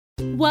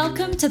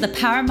Welcome to the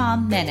Power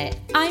Mom Minute.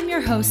 I'm your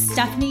host,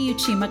 Stephanie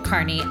Uchima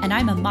Carney, and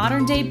I'm a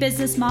modern day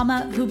business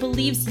mama who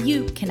believes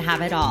you can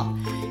have it all.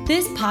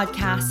 This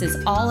podcast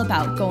is all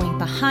about going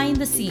behind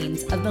the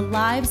scenes of the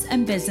lives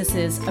and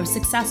businesses of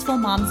successful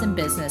moms in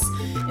business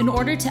in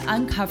order to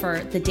uncover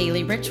the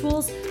daily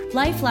rituals,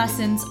 life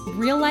lessons,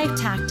 real life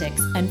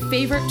tactics, and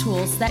favorite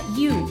tools that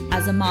you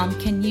as a mom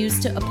can use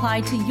to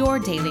apply to your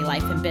daily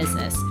life and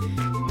business.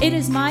 It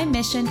is my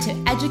mission to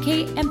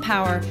educate,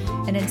 empower,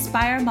 and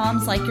inspire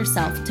moms like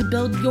yourself to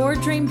build your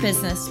dream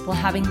business while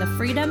having the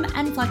freedom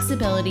and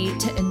flexibility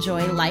to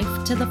enjoy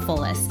life to the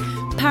fullest.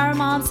 Power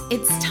Moms,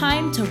 it's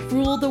time to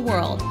rule the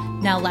world.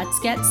 Now let's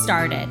get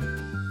started.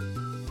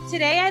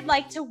 Today, I'd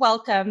like to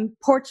welcome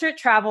portrait,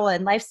 travel,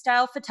 and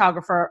lifestyle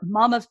photographer,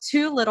 mom of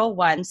two little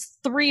ones,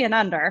 3 and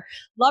under,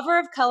 lover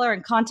of color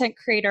and content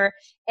creator,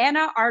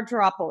 Anna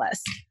Argyropoulos.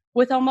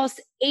 With almost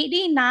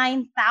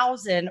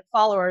 89,000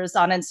 followers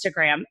on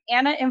Instagram,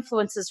 Anna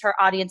influences her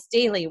audience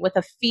daily with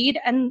a feed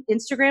and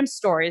Instagram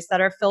stories that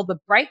are filled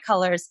with bright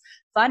colors,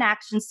 fun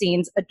action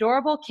scenes,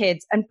 adorable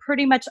kids, and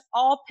pretty much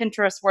all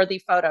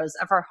Pinterest-worthy photos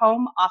of her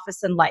home,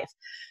 office, and life.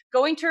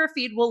 Going to her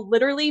feed will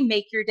literally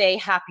make your day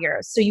happier,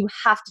 so you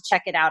have to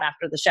check it out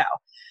after the show.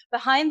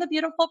 Behind the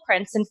beautiful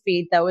prints and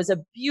feed, though, is a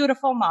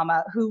beautiful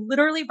mama who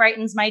literally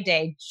brightens my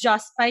day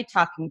just by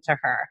talking to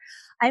her.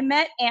 I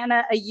met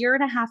Anna a year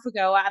and a half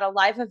ago at a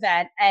live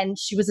event, and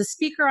she was a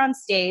speaker on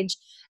stage.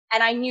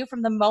 And I knew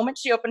from the moment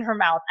she opened her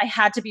mouth, I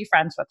had to be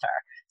friends with her.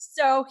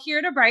 So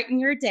here to brighten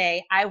your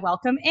day, I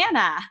welcome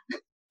Anna.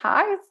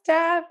 Hi,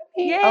 Stephanie.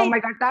 Yay. Oh my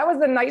gosh, that was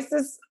the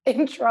nicest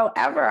intro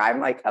ever. I'm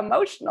like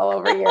emotional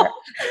over here.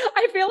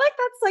 I feel like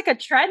that's like a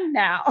trend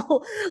now.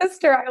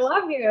 Sister, I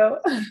love you.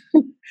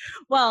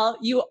 Well,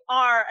 you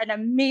are an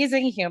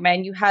amazing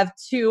human. You have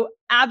 2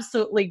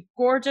 absolutely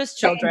gorgeous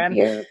children.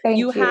 Thank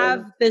you. You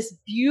have this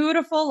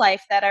beautiful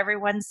life that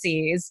everyone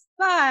sees,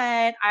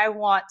 but I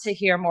want to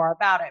hear more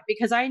about it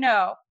because I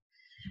know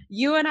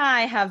you and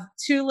I have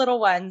 2 little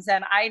ones,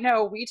 and I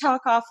know we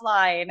talk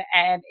offline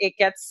and it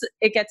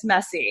gets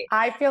messy.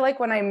 I feel like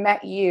when I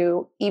met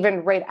you,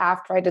 even right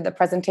after I did the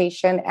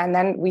presentation, and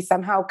then we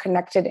somehow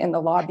connected in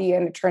the lobby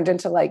and it turned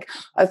into like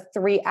a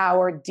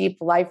 3-hour deep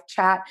life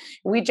chat.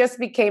 We just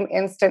became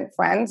instant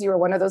friends. You were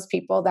one of those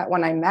people that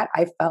when I met,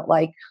 I felt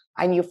like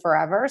I knew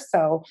forever.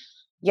 So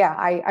yeah,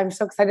 I'm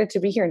so excited to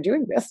be here and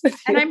doing this with you.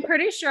 And I'm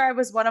pretty sure I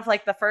was one of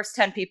like the first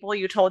 10 people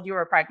you told you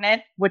were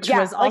pregnant, which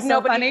was also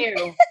nobody funny.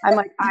 Knew. I'm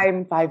like,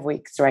 I'm 5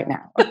 weeks right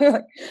now.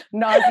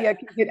 Nausea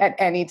can hit at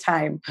any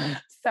time.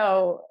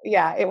 So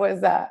yeah, it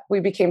was,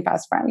 we became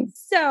fast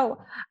friends. So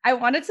I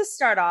wanted to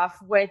start off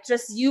with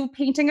just you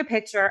painting a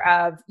picture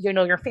of,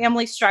 your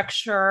family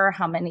structure,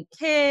 how many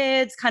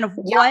kids, kind of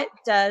what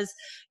does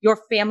your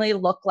family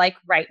look like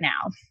right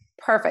now?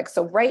 Perfect.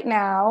 So right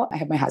now I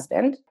have my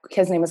husband.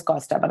 His name is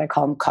Costa, but I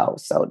call him Co.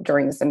 So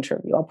during this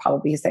interview, I'll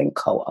probably be saying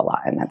Co a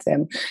lot, and that's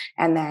him.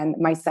 And then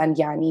my son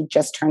Yanni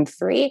just turned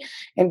 3,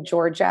 and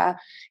Georgia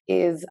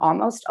is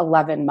almost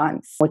 11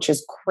 months, which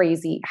is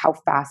crazy how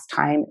fast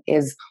time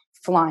is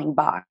flying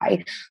by.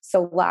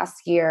 So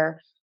last year,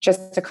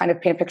 just to kind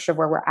of paint a picture of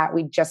where we're at,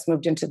 we just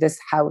moved into this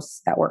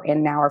house that we're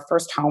in now, our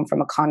first home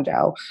from a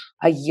condo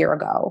a year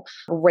ago,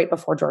 right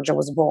before Georgia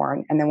was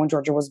born. And then when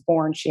Georgia was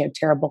born, she had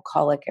terrible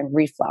colic and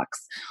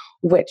reflux,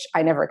 which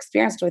I never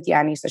experienced with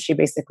Yanni. So she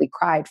basically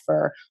cried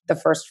for the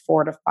first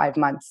 4 to 5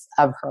 months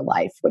of her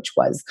life, which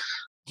was,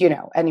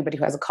 anybody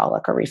who has a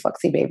colic or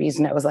refluxy babies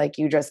knows, like,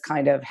 you just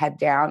kind of head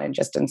down and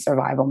just in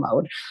survival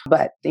mode.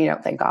 But,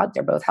 thank God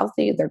they're both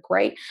healthy. They're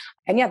great.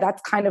 And yeah,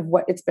 that's kind of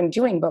what it's been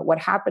doing. But what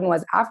happened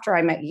was after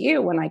I met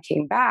you, when I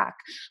came back,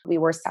 we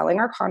were selling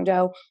our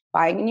condo,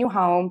 buying a new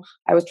home.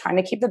 I was trying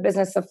to keep the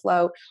business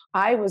afloat.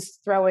 I was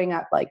throwing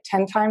up like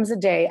 10 times a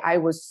day. I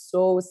was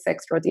so sick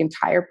throughout the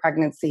entire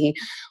pregnancy.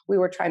 We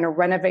were trying to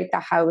renovate the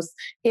house.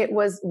 We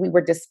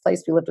were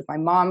displaced. We lived with my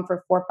mom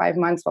for 4 or 5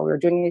 months while we were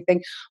doing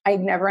anything. I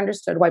never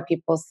understood why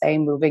people say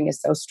moving is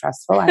so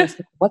stressful. I was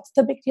like, what's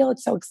the big deal?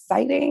 It's so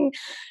exciting.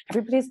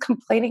 Everybody's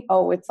complaining.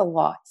 Oh, it's a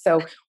lot. So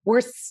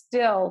we're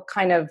still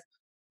kind of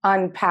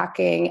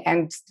unpacking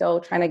and still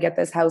trying to get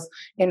this house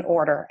in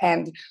order.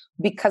 And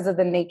because of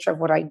the nature of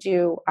what I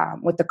do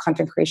with the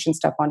content creation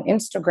stuff on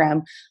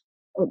Instagram,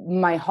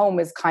 my home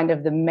is kind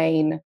of the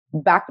main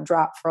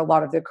backdrop for a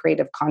lot of the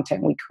creative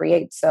content we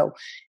create. So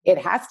it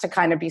has to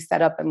kind of be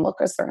set up and look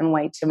a certain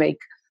way to make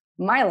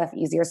my life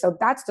easier. So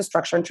that's the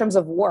structure. In terms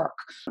of work,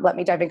 let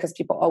me dive in because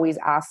people always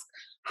ask,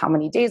 how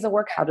many days of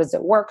work? How does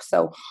it work?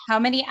 So how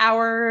many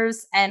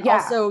hours? And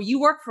also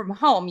you work from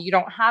home. You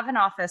don't have an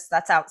office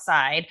that's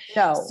outside.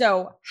 No.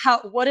 So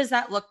what does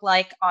that look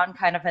like on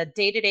kind of a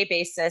day-to-day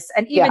basis?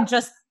 And even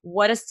just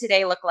what does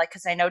today look like?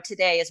 Because I know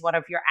today is one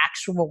of your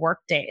actual work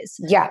days.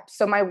 Yeah.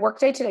 So my work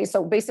day today.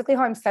 So basically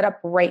how I'm set up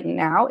right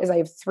now is I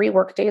have 3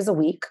 work days a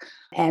week.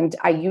 And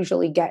I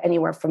usually get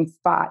anywhere from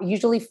 5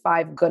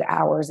 good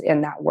hours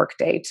in that work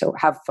day to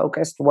have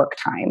focused work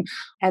time.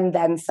 And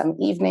then some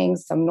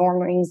evenings, some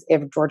mornings,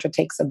 if Georgia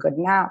takes a good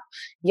nap,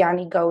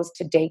 Yanni goes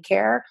to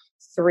daycare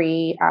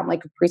three,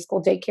 like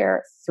preschool daycare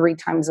 3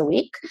 times a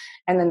week.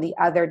 And then the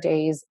other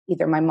days,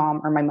 either my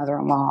mom or my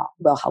mother-in-law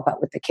will help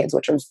out with the kids,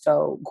 which I'm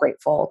so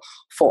grateful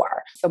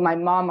for. So my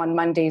mom on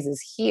Mondays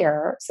is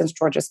here since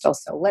Georgia's still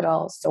so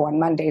little. So on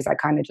Mondays, I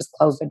kind of just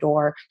close the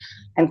door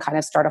and kind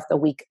of start off the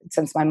week.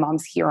 Since my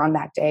mom's here on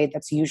that day,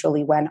 that's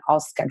usually when I'll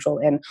schedule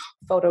in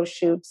photo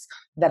shoots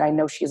that I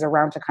know she's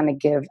around to kind of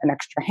give an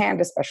extra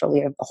hand, especially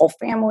if the whole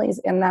family's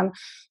in them.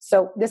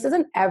 So this is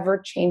an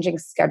ever-changing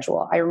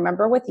schedule. I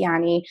remember with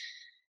Yanni,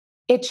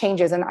 it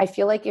changes. And I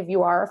feel like if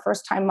you are a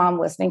first-time mom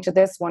listening to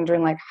this,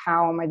 wondering like,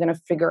 how am I going to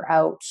figure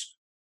out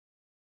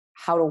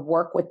how to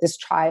work with this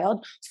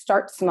child?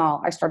 Start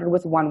small. I started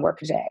with 1 work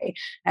day,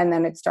 and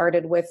then it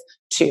started with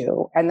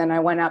 2, and then I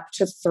went up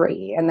to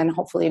 3, and then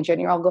hopefully in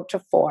January I'll go up to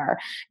 4.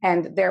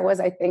 And there was,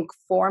 I think,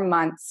 4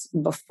 months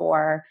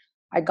before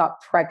I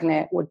got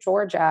pregnant with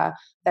Georgia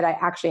that I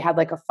actually had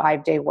like a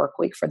 5-day work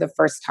week for the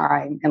first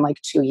time in like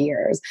 2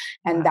 years.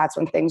 And that's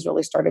when things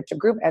really started to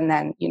group. And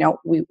then,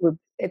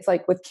 it's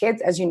like with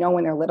kids, as you know,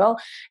 when they're little,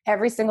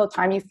 every single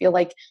time you feel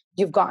like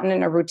you've gotten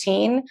in a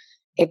routine,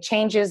 it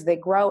changes, they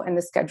grow, and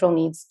the schedule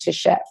needs to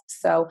shift.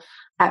 So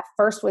at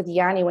first with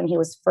Yanni, when he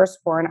was first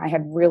born, I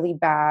had really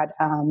bad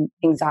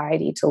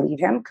anxiety to leave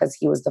him because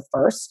he was the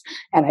first,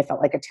 and I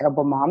felt like a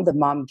terrible mom. The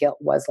mom guilt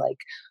was like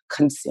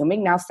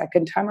consuming. Now,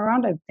 second time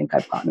around, I think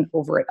I've gotten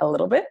over it a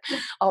little bit,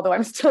 although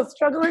I'm still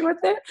struggling with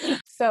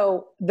it.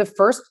 So the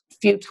first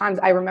few times,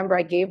 I remember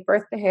I gave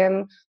birth to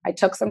him, I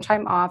took some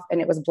time off, and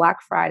it was Black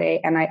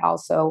Friday, and I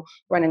also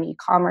run an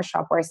e-commerce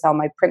shop where I sell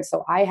my prints.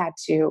 So I had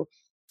to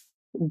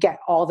get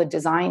all the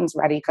designs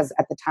ready because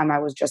at the time I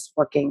was just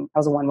working, I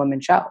was a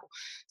one-woman show.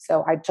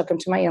 So I took him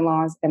to my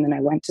in-laws, and then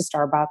I went to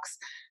Starbucks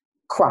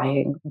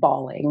crying,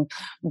 bawling,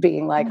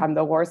 being like, I'm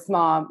the worst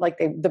mom. Like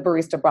the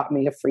barista brought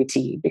me a free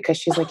tea because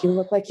she's like, you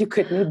look like you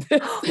could need this.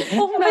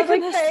 Oh and I was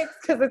goodness. like, thanks.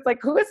 Because it's like,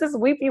 who is this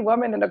weepy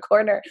woman in a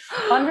corner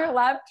on her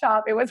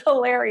laptop? It was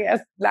hilarious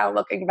now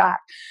looking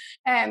back.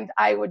 And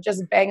I would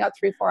just bang out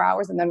 3-4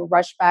 hours and then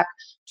rush back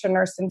to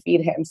nurse and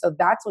feed him. So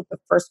that's what the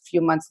first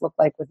few months looked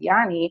like with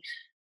Yanni.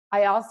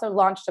 I also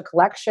launched a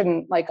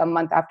collection like a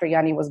month after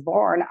Yanni was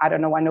born. I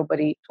don't know why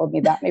nobody told me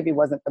that. Maybe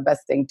wasn't the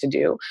best thing to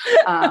do.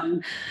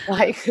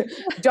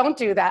 Don't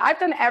do that. I've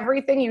done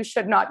everything you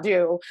should not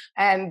do.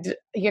 And,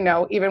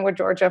 even with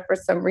Georgia, for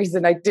some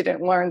reason, I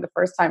didn't learn the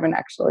first time and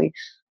actually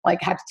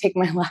had to take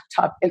my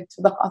laptop into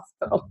the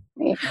hospital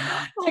to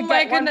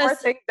get one more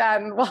thing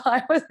done while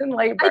I was in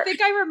labor. I think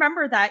I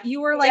remember that.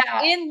 You were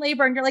in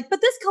labor and you're like,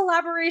 but this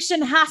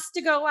collaboration has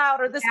to go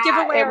out, or this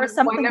giveaway or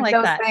something like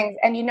that. Things.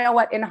 And you know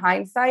what? In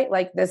hindsight,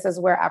 this is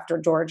where after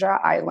Georgia,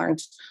 I learned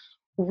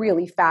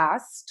really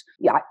fast.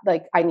 Yeah,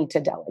 I need to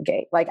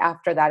delegate.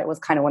 After that, it was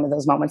kind of one of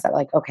those moments that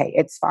okay,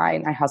 it's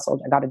fine. I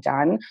hustled, I got it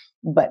done,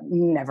 but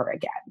never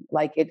again.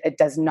 It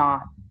does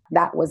not.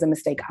 That was a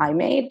mistake I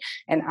made.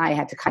 And I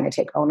had to kind of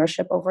take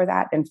ownership over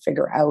that and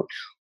figure out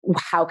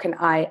how can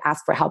I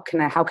ask for help?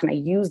 How can I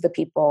use the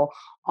people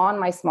on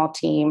my small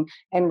team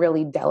and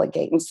really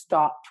delegate and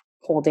stop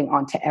holding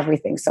on to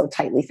everything so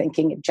tightly,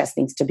 thinking it just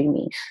needs to be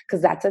me?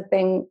 Because that's a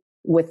thing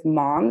with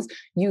moms.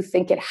 You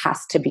think it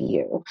has to be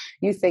you.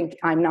 You think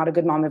I'm not a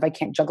good mom if I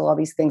can't juggle all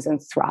these things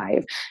and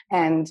thrive.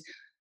 And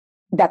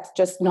that's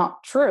just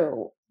not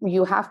true.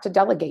 You have to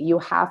delegate.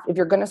 If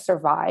you're going to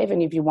survive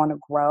and if you want to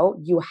grow,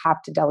 you have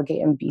to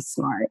delegate and be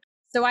smart.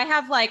 So I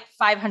have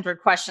 500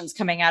 questions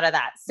coming out of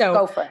that. So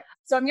go for it.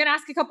 So I'm going to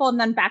ask a couple and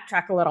then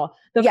backtrack a little.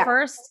 The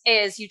first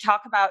is you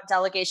talk about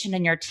delegation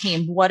in your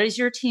team. What does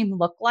your team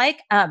look like?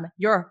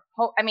 You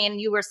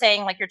were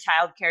saying your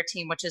childcare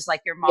team, which is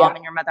your mom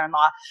and your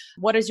mother-in-law.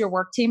 What does your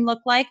work team look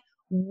like?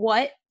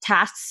 What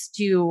tasks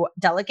do you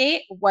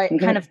delegate? What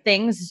kind of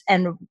things,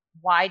 and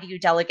why do you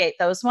delegate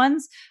those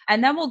ones?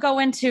 And then we'll go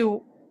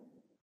into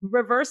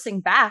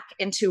reversing back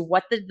into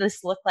what did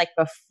this look like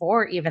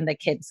before even the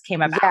kids came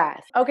about?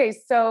 Yes. Okay.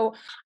 So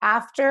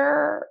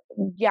after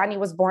Yanni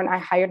was born, I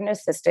hired an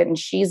assistant, and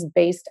she's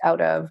based out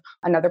of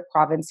another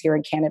province here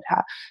in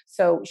Canada.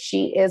 So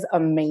she is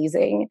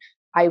amazing.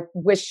 I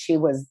wish she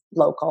was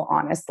local,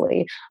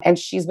 honestly. And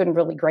she's been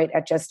really great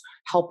at just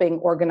helping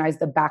organize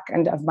the back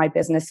end of my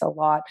business a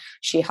lot.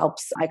 She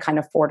helps, I kind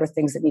of forward her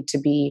things that need to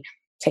be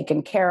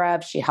taken care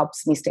of. She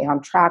helps me stay on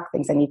track,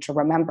 things I need to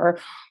remember.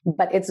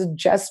 But it's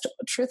just,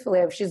 truthfully,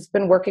 she's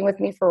been working with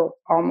me for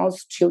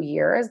almost 2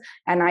 years.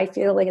 And I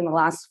feel like in the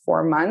last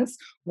 4 months,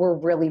 we're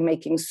really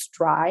making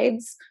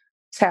strides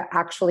to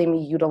actually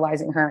me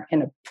utilizing her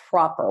in a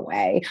proper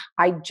way.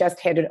 I just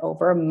handed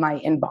over my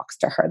inbox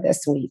to her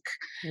this week.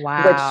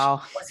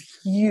 Wow. Which was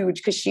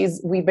huge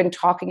because we've been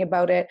talking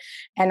about it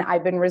and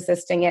I've been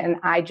resisting it. And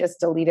I just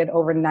deleted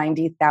over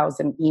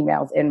 90,000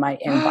 emails in my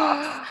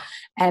inbox.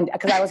 And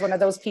because I was one of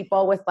those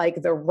people with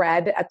the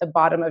red at the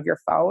bottom of your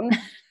phone.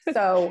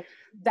 So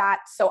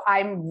So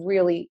I'm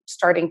really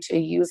starting to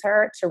use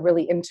her to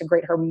really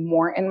integrate her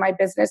more in my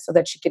business so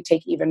that she could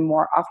take even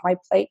more off my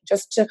plate,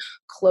 just to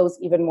close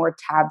even more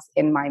tabs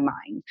in my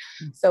mind.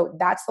 So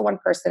that's the one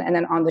person. And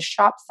then on the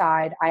shop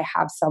side, I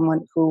have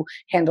someone who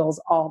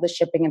handles all the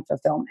shipping and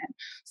fulfillment.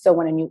 So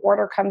when a new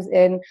order comes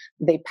in,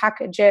 they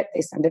package it,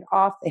 they send it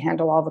off, they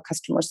handle all the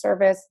customer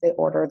service, they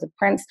order the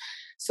prints.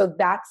 So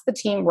that's the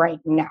team right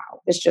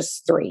now. It's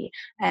just 3.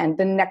 And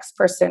the next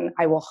person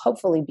I will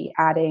hopefully be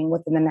adding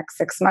within the next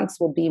 6 months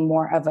will be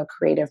more of a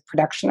creative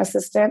production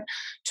assistant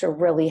to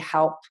really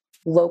help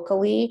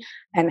locally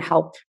and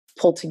help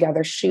pull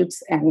together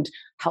shoots and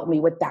help me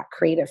with that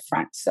creative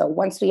front. So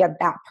once we have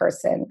that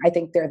person, I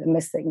think they're the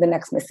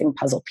next missing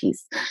puzzle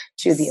piece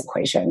to the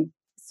equation.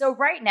 So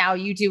right now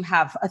you do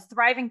have a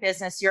thriving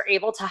business. You're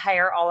able to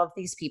hire all of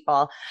these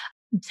people.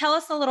 Tell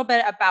us a little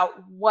bit about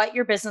what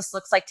your business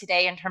looks like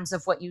today in terms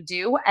of what you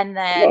do, and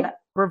then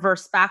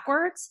reverse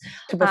backwards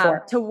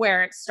to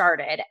where it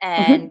started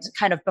and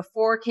kind of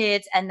before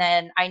kids. And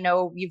then I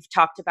know you've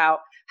talked about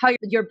how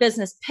your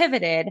business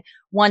pivoted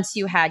once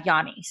you had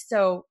Yanni.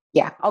 So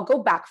yeah, I'll go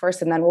back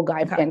first and then we'll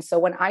dive in. So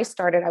when I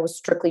started, I was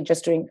strictly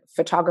just doing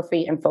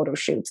photography and photo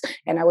shoots,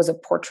 and I was a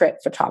portrait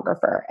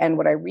photographer. And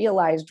what I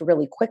realized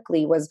really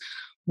quickly was,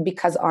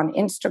 because on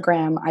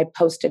Instagram, I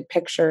posted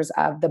pictures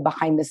of the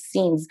behind the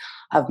scenes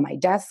of my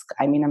desk.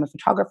 I mean, I'm a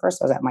photographer,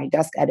 so I was at my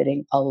desk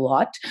editing a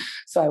lot.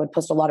 So I would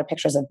post a lot of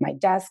pictures of my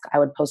desk. I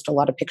would post a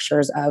lot of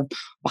pictures of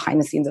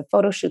behind the scenes of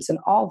photo shoots and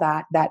all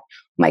that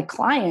my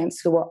clients,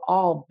 who were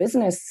all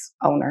business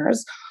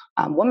owners,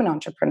 women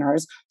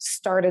entrepreneurs,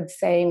 started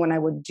saying when I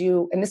would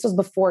do, and this was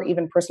before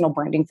even personal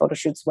branding photo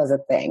shoots was a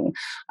thing.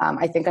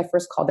 I think I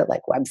first called it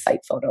like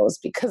website photos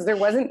because there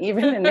wasn't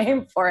even a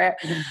name for it.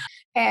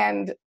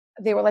 And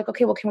they were like,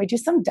 okay, well, can we do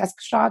some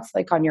desk shots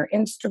like on your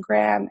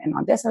Instagram and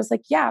on this? I was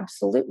like, yeah,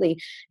 absolutely.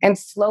 And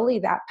slowly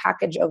that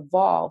package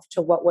evolved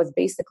to what was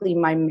basically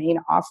my main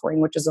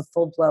offering, which is a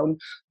full-blown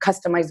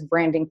customized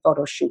branding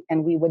photo shoot.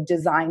 And we would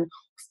design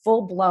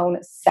full-blown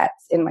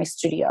sets in my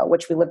studio,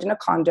 which we lived in a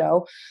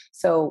condo.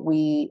 So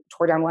we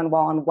tore down one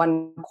wall, and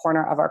one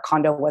corner of our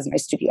condo was my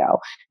studio.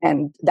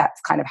 And that's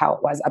kind of how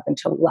it was up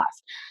until we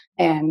left.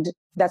 And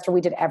that's where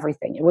we did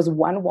everything. It was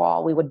one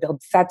wall. We would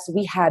build sets.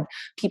 We had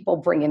people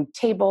bring in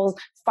tables,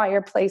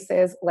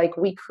 fireplaces, like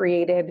we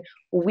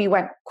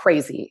went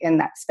crazy in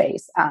that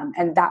space.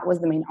 And that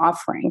was the main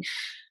offering.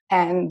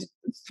 And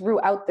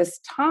throughout this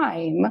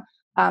time,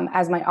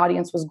 as my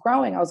audience was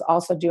growing, I was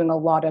also doing a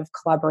lot of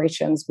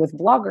collaborations with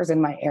bloggers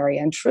in my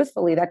area. And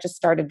truthfully, that just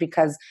started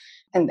because,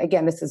 and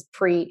again, this is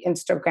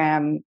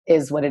pre-Instagram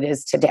is what it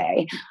is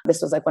today.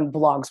 This was like when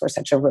blogs were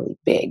such a really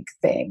big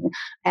thing.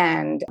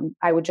 And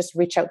I would just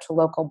reach out to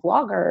local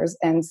bloggers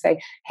and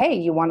say, hey,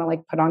 you want to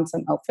like put on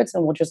some outfits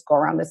and we'll just go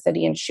around the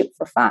city and shoot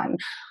for fun.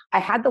 I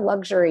had the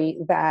luxury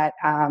that,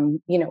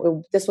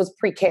 this was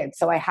pre-kids.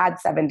 So I had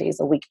 7 days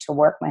a week to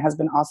work. My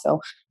husband also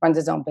runs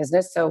his own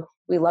business. So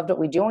we loved what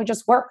we do and we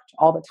just worked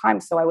all the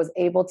time. So I was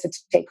able to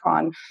take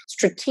on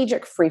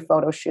strategic free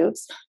photo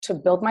shoots to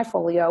build my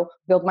folio,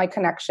 build my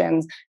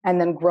connections,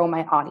 and then grow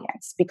my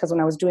audience. Because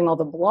when I was doing all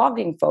the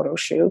blogging photo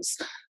shoots,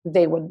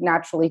 they would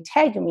naturally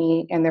tag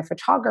me in their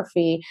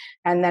photography.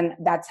 And then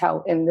that's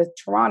how in the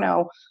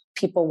Toronto,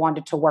 people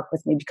wanted to work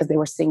with me because they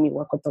were seeing me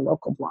work with the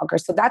local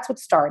bloggers. So that's what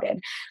started.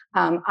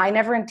 I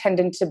never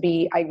intended to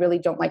be, I really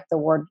don't like the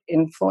word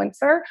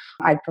influencer.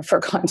 I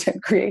prefer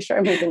content creation.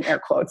 I'm using air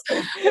quotes.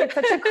 It's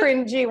such a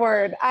cringy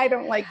word. I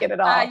don't like it at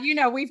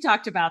all. We've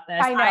talked about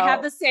this. I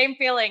have the same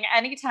feeling.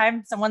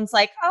 Anytime someone's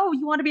like, oh,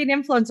 you want to be an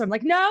influencer? I'm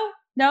like, no,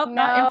 not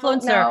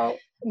influencer.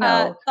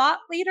 No. Thought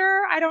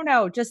leader. I don't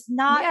know. Just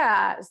not.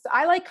 Yeah. So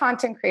I like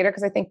content creator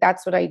because I think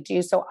that's what I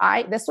do. So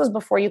this was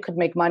before you could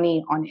make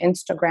money on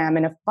Instagram.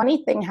 And a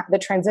funny thing, the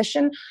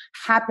transition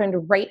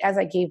happened right as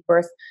I gave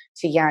birth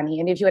to Yanni.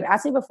 And if you had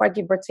asked me before I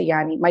gave birth to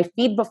Yanni, my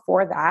feed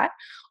before that,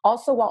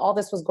 also while all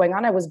this was going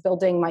on, I was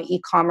building my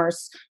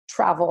e-commerce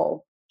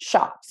travel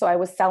shop. So I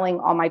was selling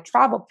all my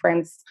travel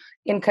prints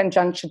in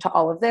conjunction to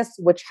all of this,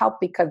 which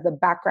helped because the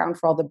background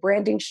for all the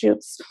branding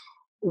shoots,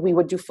 we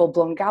would do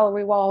full-blown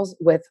gallery walls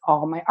with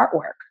all my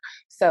artwork.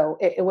 So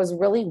it was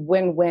really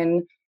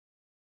win-win,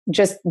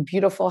 just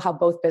beautiful how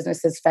both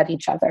businesses fed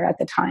each other at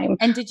the time.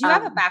 And did you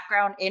have a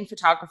background in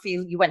photography?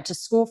 You went to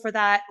school for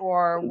that,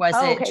 or was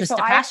it just a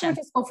passion? I actually went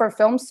to school for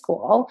film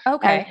school.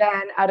 Okay. And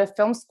then out of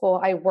film school,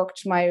 I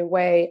worked my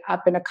way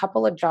up in a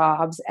couple of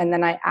jobs. And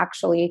then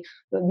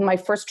my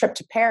first trip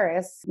to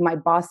Paris, my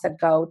boss said,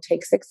 go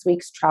take 6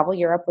 weeks, travel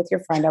Europe with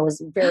your friend. I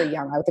was very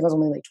young. I think I was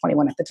only like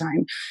 21 at the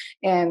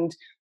time.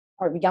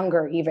 Or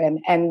younger even.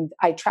 And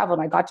I traveled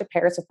and I got to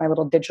Paris with my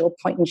little digital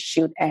point and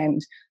shoot and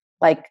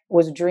like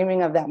was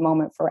dreaming of that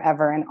moment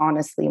forever. And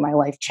honestly, my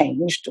life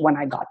changed when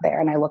I got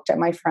there. And I looked at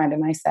my friend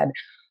and I said,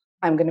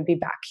 I'm going to be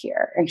back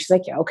here. And she's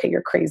like, yeah, okay,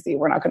 you're crazy.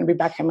 We're not going to be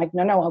back here. I'm like,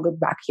 no, I'll go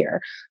back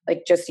here.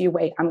 Like, just you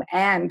wait.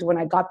 And when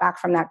I got back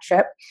from that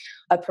trip,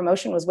 a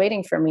promotion was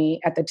waiting for me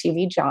at the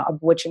TV job,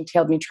 which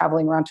entailed me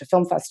traveling around to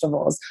film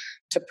festivals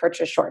to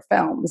purchase short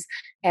films.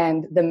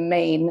 And the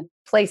main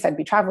place I'd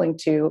be traveling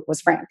to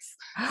was France.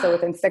 So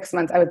within 6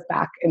 months, I was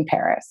back in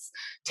Paris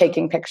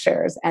taking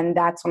pictures. And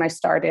that's when I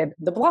started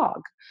the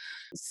blog.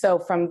 So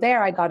from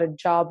there, I got a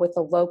job with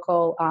a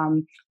local,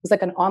 it was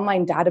like an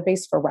online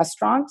database for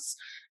restaurants.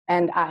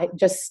 And I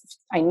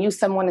knew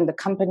someone in the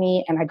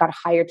company and I got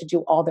hired to do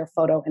all their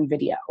photo and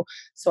video.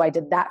 So I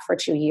did that for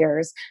 2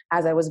 years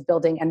as I was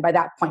building. And by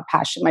that point,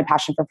 my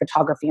passion for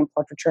photography and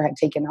portraiture had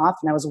taken off.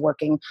 And I was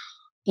working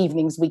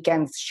evenings,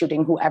 weekends,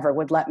 shooting whoever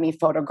would let me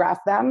photograph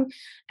them.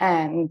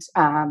 And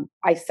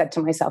I said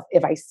to myself,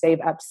 if I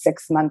save up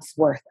 6 months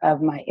worth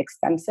of my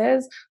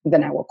expenses,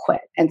 then I will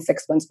quit. And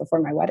 6 months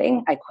before my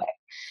wedding, I quit.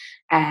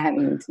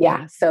 And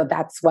yeah, so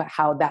that's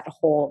how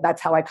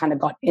I kind of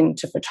got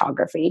into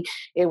photography.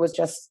 It was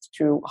just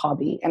through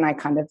hobby. And I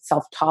kind of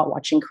self-taught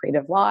watching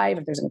Creative Live.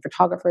 If there's any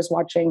photographers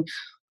watching,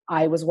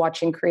 I was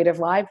watching Creative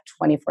Live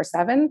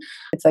 24/7.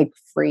 It's like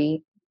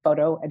free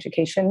photo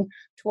education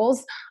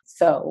tools.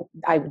 So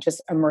I would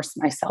just immerse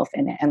myself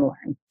in it and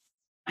learn.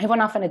 I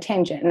went off on a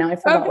tangent. Now I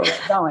forgot where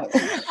we're going.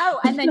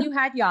 And then you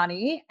had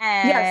Yanni.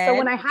 Yeah. So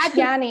when I had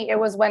Yanni, it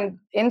was when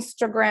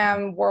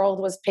Instagram world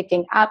was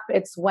picking up.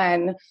 It's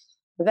when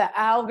the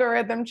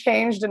algorithm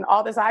changed and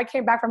all this. I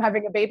came back from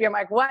having a baby. I'm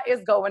like, what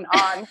is going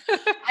on?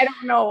 I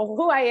don't know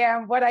who I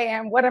am, what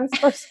I'm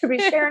supposed to be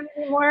sharing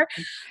anymore.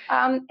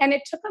 And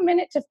it took a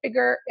minute to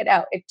figure it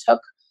out.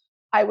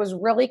 I was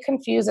really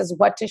confused as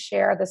what to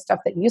share. The stuff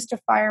that used to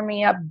fire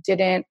me up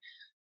didn't.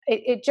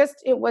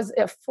 It was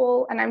a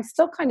full, and I'm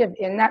still kind of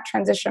in that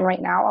transition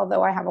right now,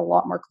 although I have a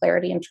lot more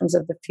clarity in terms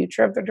of the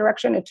future of the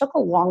direction. It took a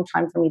long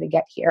time for me to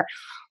get here.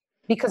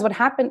 Because what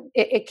happened,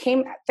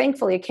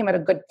 thankfully, it came at a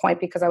good point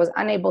because I was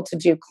unable to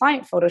do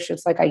client photo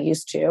shoots like I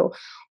used to.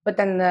 But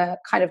then the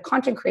kind of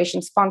content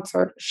creation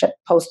sponsorship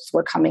posts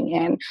were coming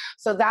in.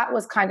 So that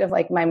was kind of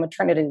like my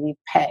maternity leave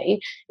pay,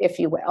 if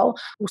you will,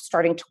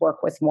 starting to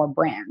work with more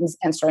brands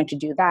and starting to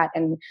do that.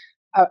 And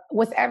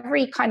with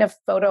every kind of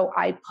photo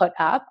I put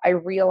up, I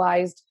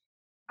realized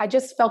I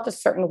just felt a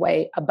certain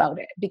way about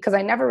it because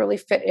I never really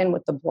fit in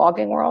with the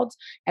blogging world.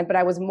 But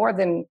I was more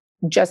than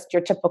just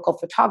your typical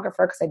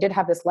photographer because I did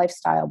have this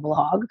lifestyle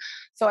blog.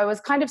 So I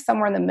was kind of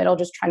somewhere in the middle,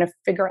 just trying to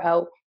figure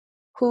out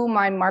who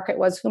my market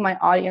was, who my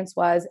audience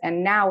was.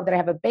 And now that I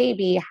have a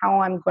baby, how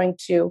I'm going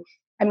to,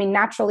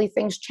 naturally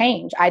things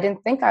change. I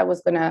didn't think I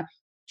was going to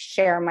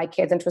share my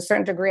kids. And to a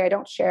certain degree, I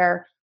don't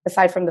share,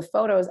 aside from the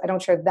photos, I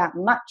don't share that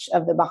much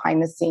of the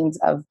behind the scenes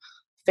of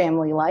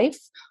family life,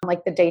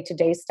 like the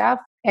day-to-day stuff.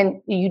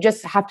 And you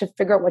just have to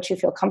figure out what you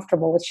feel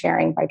comfortable with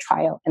sharing by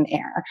trial and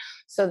error.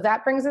 So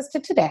that brings us to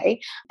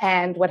today.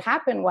 And what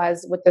happened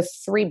was with the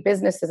 3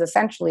 businesses,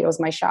 essentially, it was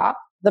my shop,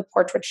 the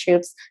portrait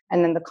shoots,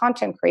 and then the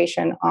content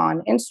creation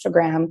on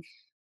Instagram.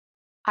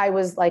 I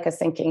was like a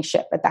sinking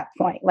ship at that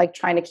point, like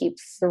trying to keep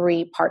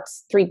 3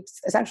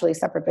 essentially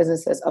separate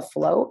businesses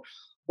afloat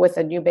with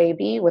a new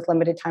baby, with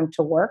limited time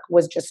to work,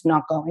 was just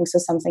not going. So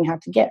something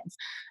had to give.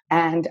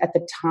 And at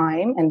the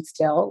time, and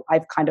still,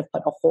 I've kind of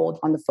put a hold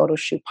on the photo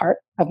shoot part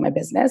of my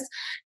business.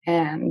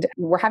 And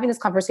we're having this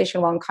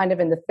conversation while I'm kind of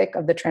in the thick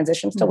of the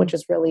transition still, which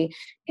is really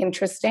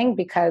interesting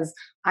because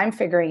I'm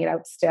figuring it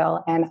out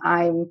still. And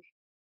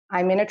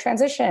I'm in a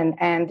transition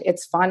and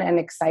it's fun and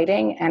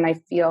exciting. And I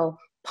feel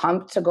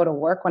pumped to go to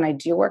work when I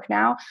do work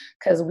now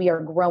because we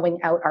are growing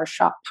out our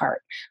shop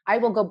part. I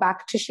will go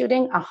back to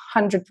shooting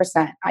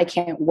 100%. I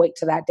can't wait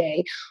to that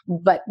day,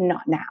 but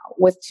not now.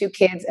 With 2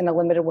 kids and a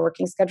limited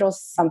working schedule,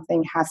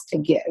 something has to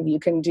give. You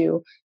can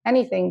do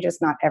anything,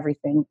 just not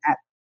everything at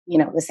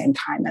the same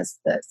time, as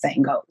the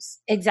saying goes.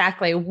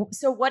 Exactly.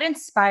 So what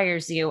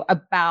inspires you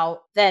about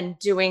then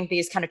doing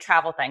these kind of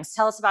travel things?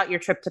 Tell us about your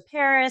trip to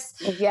Paris,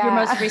 your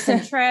most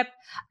recent trip.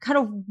 Kind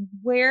of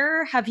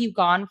where have you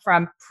gone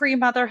from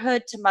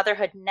pre-motherhood to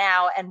motherhood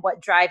now, and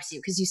what drives you?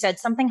 Because you said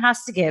something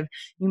has to give.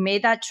 You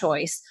made that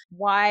choice.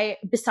 Why,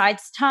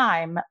 besides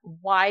time,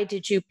 why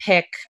did you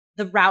pick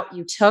the route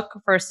you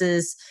took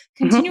versus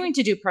continuing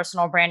to do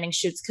personal branding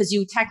shoots? Because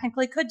you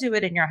technically could do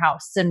it in your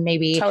house and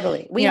maybe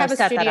totally. We have a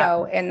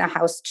studio in the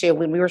house too.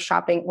 When we were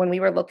shopping, when we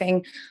were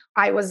looking,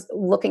 I was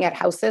looking at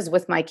houses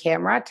with my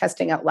camera,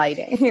 testing out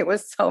lighting. It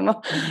was so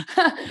much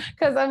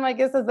because I'm like,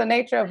 this is the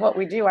nature of what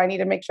we do. I need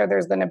to make sure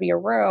there's going to be a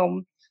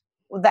room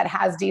that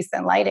has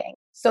decent lighting.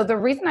 So the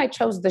reason I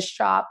chose the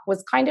shop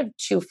was kind of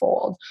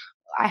twofold.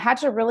 I had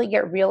to really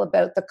get real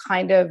about the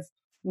kind of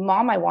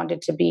mom I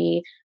wanted to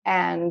be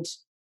and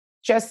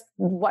just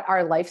what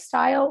our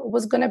lifestyle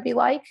was going to be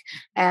like.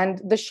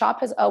 And the shop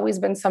has always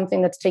been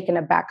something that's taken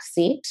a back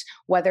seat,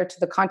 whether to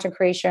the content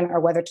creation or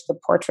whether to the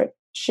portrait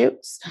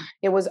shoots.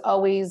 It was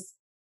always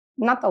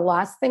not the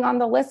last thing on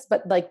the list,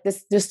 but like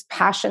this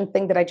passion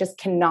thing that I just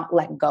cannot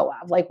let go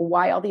of. Like,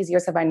 why all these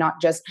years have I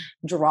not just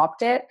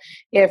dropped it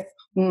if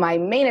my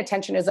main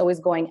attention is always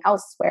going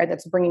elsewhere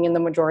that's bringing in the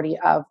majority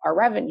of our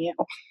revenue?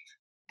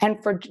 And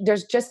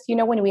there's just,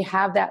 when we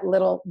have that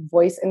little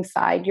voice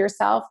inside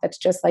yourself, that's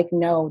just like,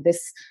 no,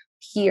 this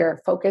here,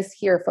 focus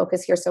here,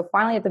 focus here. So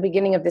finally at the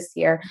beginning of this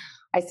year,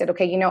 I said,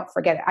 okay,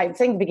 forget it. I'm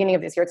saying the beginning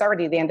of this year, it's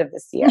already the end of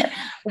this year.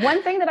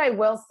 One thing that I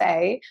will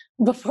say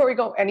before we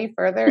go any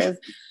further is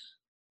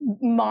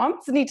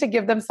moms need to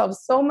give themselves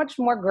so much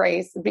more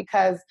grace,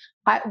 because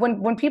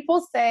when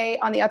people say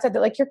on the outside,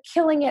 they're like, you're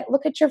killing it.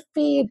 Look at your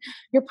feed.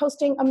 You're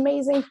posting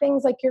amazing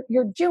things. Like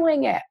you're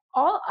doing it.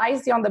 All I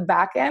see on the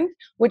back end,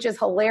 which is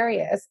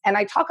hilarious, and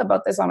I talk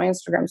about this on my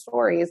Instagram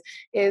stories,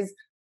 is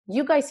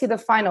you guys see the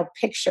final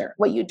picture.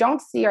 What you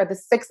don't see are the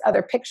 6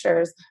 other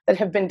pictures that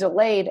have been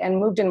delayed and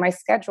moved in my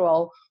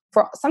schedule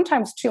for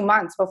sometimes 2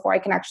 months before I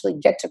can actually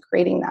get to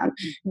creating them.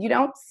 You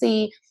don't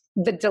see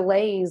the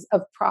delays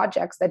of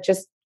projects that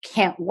just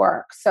can't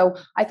work. So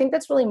I think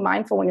that's really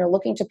mindful when you're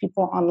looking to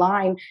people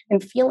online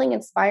and feeling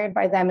inspired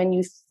by them, and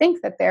you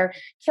think that they're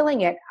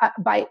killing it.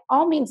 By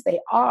all means, they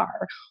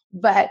are,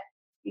 but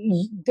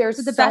there's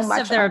to the so best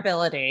much of their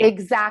ability.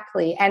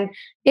 Exactly. And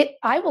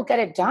I will get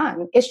it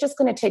done. It's just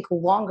going to take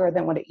longer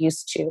than what it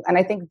used to. And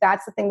I think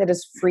that's the thing that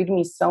has freed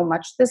me so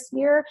much this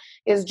year,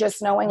 is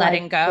just knowing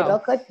letting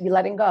go.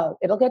 Letting go.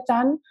 It'll get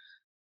done,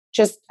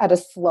 just at a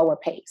slower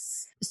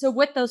pace. So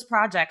with those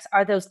projects,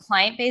 are those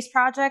client-based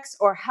projects,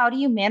 or how do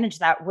you manage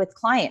that with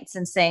clients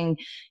and saying,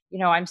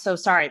 I'm so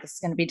sorry, this is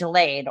going to be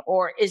delayed,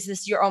 or is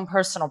this your own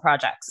personal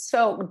projects?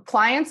 So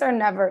clients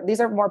these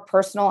are more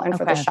personal and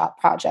for the shop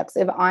projects.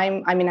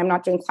 I'm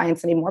not doing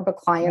clients anymore, but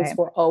clients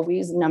were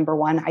always number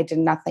one. I did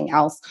nothing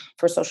else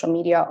for social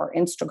media or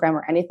Instagram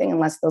or anything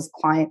unless those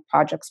client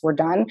projects were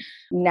done.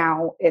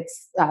 Now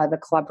it's the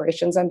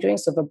collaborations I'm doing.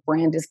 So the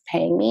brand is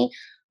paying me.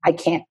 I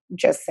can't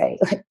just say,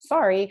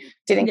 sorry,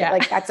 didn't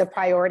get, that's a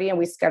priority, and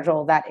we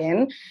schedule that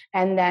in.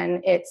 And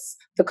then it's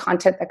the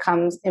content that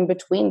comes in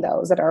between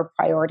those that are a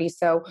priority.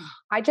 So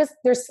I just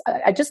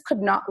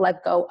could not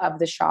let go of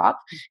the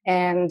shop.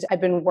 And I've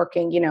been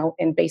working,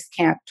 in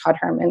Basecamp, Todd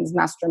Herman's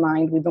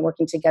mastermind. We've been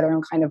working together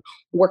and kind of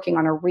working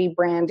on a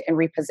rebrand and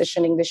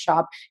repositioning the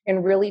shop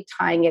and really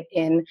tying it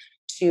in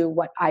to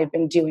what I've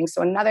been doing.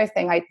 So another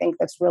thing I think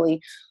that's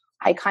really,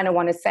 I kind of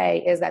want to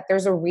say is that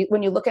there's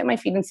when you look at my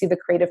feed and see the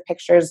creative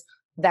pictures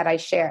that I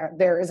share,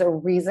 there is a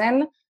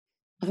reason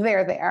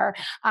they're there.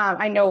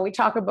 I know we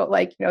talk about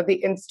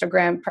the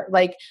Instagram,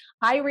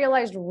 I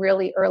realized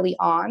really early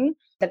on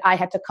that I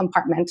had to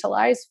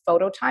compartmentalize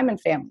photo time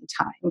and family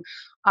time.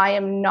 I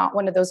am not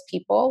one of those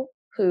people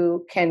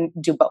who can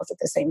do both at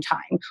the same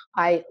time.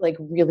 I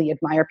really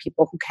admire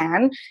people who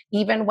can.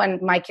 Even when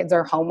my kids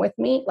are home with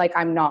me,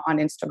 I'm not on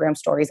Instagram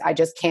stories.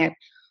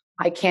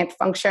 I can't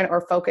function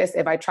or focus.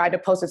 If I try to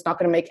post, it's not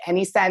going to make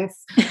any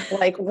sense.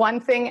 One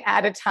thing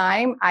at a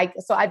time.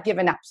 So I've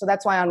given up. So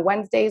that's why on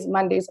Wednesdays,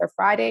 Mondays, or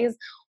Fridays,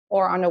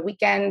 or on a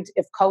weekend,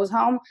 if Co's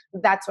home,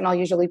 that's when I'll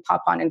usually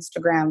pop on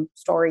Instagram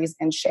stories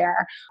and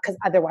share. Because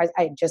otherwise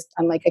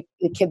I'm like,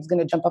 the kid's going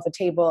to jump off a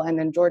table and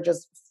then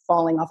Georgia's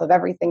falling off of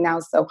everything now.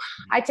 So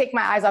I take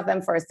my eyes off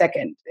them for a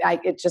second.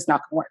 It's just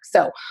not going to work.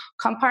 So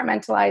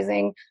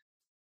compartmentalizing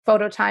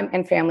photo time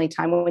and family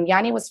time. When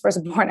Yanni was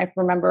first born, I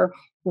remember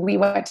we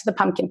went to the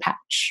pumpkin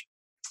patch.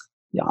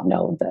 Y'all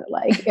know the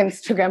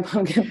Instagram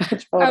pumpkin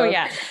patch photos. Oh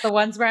yeah, the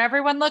ones where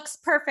everyone looks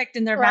perfect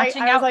in their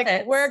matching I was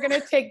outfits. We're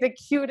gonna take the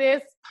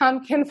cutest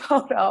pumpkin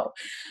photo,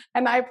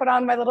 and I put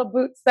on my little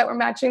boots that were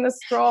matching the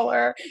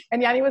stroller,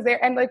 and Yanni was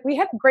there, and we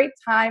had a great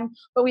time.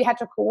 But we had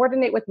to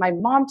coordinate with my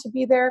mom to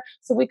be there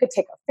so we could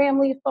take a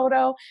family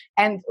photo,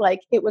 and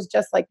it was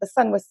just the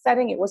sun was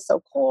setting. It was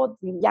so cold.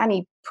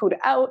 Yanni pooed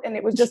out, and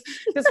it was just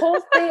this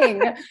whole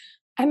thing.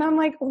 And I'm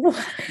I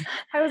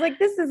was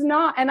this is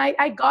not, and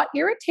I got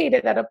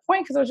irritated at a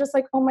point because I was just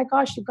oh my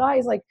gosh, you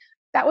guys,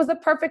 that was the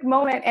perfect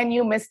moment and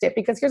you missed it.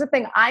 Because here's the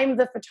thing, I'm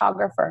the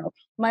photographer.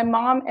 My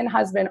mom and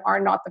husband are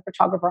not the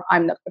photographer.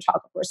 I'm the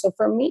photographer. So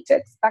for me to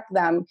expect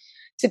them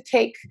to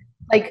take,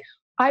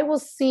 I will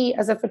see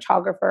as a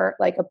photographer,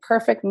 a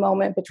perfect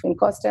moment between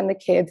Costa and the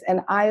kids,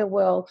 and I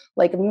will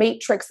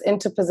matrix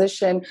into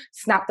position,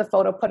 snap the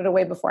photo, put it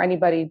away before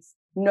anybody's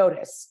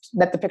noticed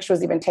that the picture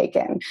was even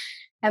taken.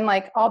 And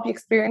I'll be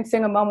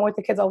experiencing a moment with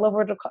the kids. I'll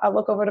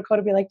look over to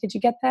Coda, be like, "Did you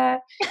get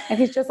that?" And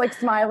he's just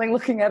smiling,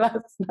 looking at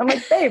us. And I'm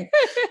like, "Babe,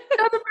 that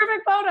was a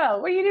perfect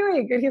photo. What are you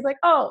doing?" And he's like,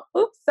 "Oh,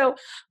 oops." So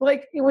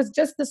it was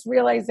just this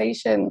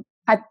realization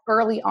at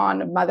early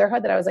on of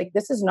motherhood that I was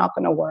this is not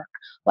going to work.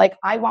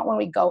 I want when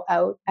we go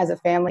out as a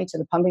family to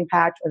the pumpkin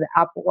patch or the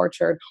apple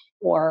orchard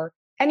or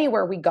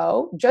anywhere we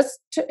go, just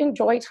to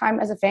enjoy time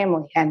as a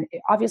family. And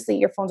obviously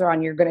your phones are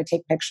on, you're going to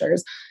take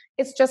pictures.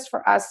 It's just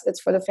for us.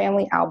 It's for the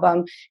family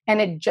album.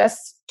 And it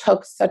just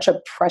took such a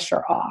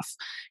pressure off.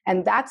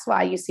 And that's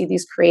why you see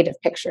these creative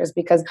pictures,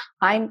 because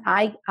I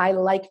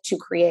like to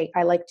create.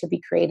 I like to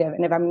be creative.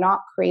 And if I'm not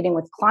creating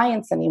with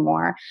clients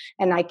anymore,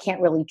 and I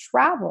can't really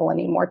travel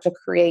anymore to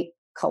create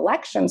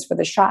collections for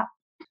the shop,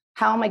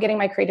 how am I getting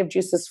my creative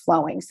juices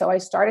flowing? So I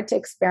started to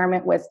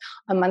experiment with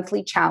a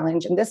monthly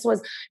challenge. And this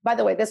was, by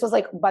the way,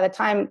 by the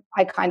time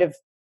I kind of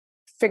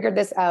figured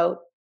this out,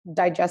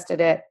 digested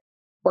it,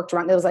 worked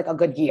around. It was like a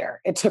good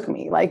year. It took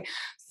me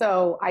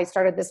so I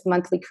started this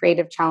monthly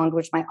creative challenge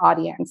with my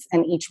audience,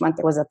 and each month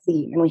there was a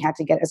theme and we had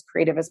to get as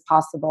creative as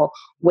possible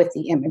with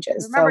the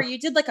images. Remember, you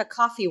did like a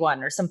coffee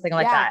one or something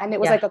like that. And it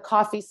was like a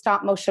coffee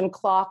stop motion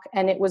clock.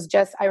 And it was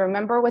just, I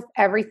remember with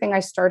everything I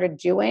started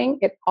doing,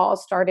 it all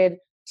started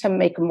to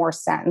make more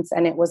sense.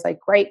 And it was like,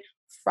 great,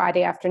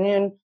 Friday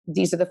afternoon,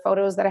 these are the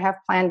photos that I have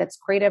planned. That's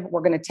creative.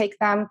 We're going to take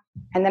them.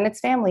 And then it's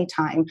family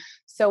time.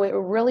 So it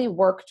really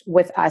worked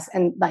with us.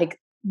 And like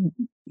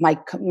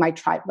my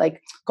tribe,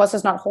 like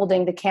Costa's not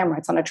holding the camera.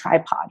 It's on a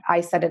tripod. I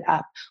set it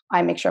up.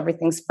 I make sure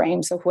everything's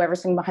framed. So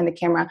whoever's sitting behind the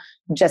camera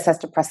just has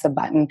to press the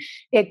button.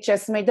 It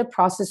just made the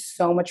process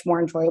so much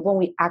more enjoyable.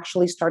 We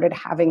actually started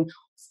having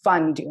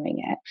fun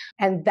doing it.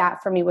 And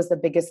that for me was the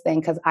biggest thing,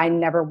 because I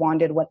never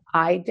wanted what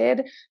I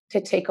did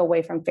to take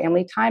away from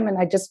family time. And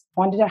I just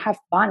wanted to have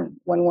fun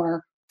when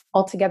we're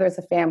all together as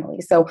a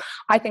family. So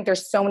I think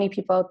there's so many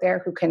people out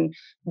there who can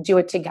do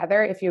it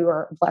together. If you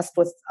are blessed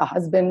with a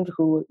husband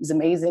who is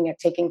amazing at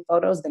taking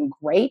photos, then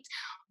great.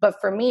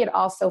 But for me, it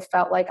also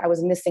felt like I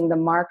was missing the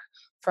mark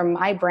for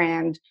my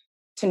brand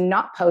to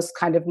not post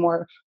kind of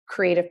more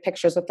creative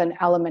pictures with an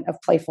element of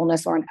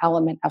playfulness or an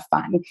element of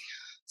fun.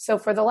 So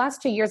for the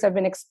last 2 years, I've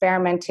been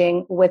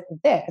experimenting with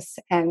this.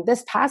 And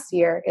this past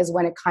year is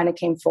when it kind of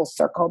came full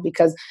circle,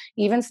 because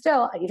even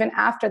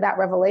after that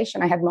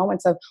revelation, I had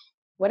moments of,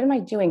 what am I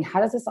doing?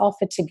 How does this all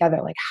fit together?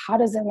 Like, how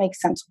does it make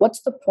sense?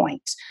 What's the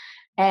point?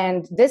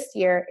 And this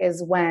year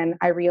is when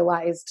I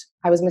realized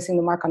I was missing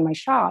the mark on my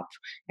shop,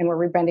 and we're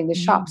rebranding the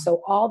shop.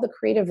 So all the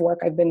creative work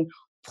I've been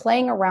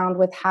playing around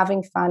with,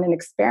 having fun and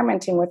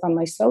experimenting with on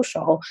my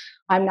social,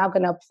 I'm now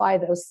going to apply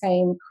those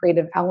same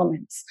creative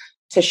elements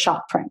to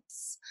shop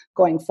prints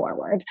going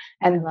forward.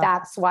 And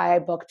that's why I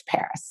booked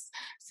Paris.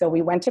 So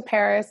we went to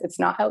Paris. It's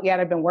not out yet.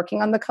 I've been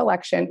working on the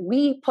collection.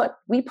 We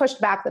pushed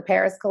back the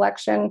Paris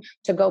collection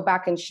to go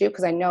back and shoot,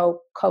 because I know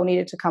Co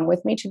needed to come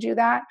with me to do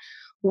that.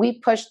 We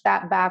pushed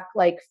that back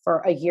like for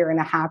a year and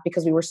a half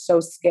because we were so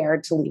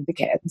scared to leave the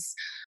kids.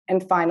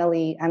 And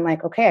finally, I'm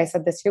like, okay, I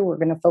said this year we're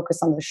going to focus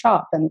on the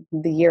shop, and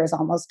the year is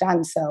almost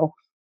done. So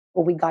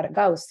we got to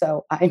go.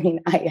 So, I mean,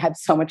 I had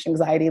so much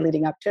anxiety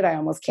leading up to it. I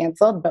almost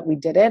canceled, but we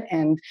did it.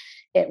 And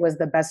it was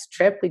the best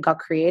trip. We got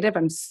creative.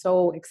 I'm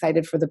so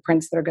excited for the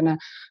prints that are going to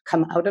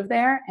come out of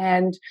there.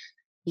 And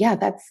yeah,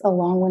 that's a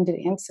long-winded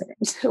answer.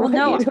 Well,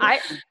 no,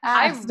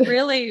 I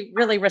really,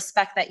 really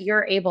respect that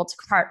you're able to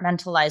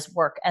compartmentalize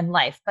work and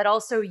life, but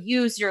also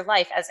use your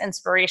life as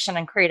inspiration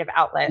and creative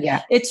outlet.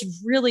 Yeah. It's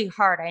really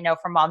hard, I know,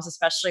 for moms,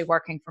 especially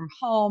working from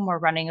home or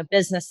running a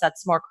business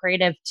that's more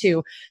creative,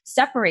 to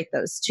separate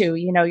those two.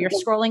 You know, you're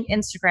scrolling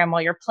Instagram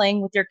while you're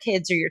playing with your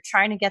kids, or you're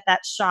trying to get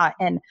that shot.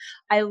 And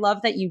I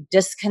love that you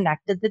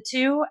disconnected the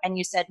two and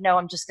you said, no,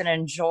 I'm just going to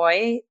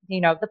enjoy,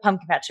 the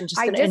pumpkin patch. I'm just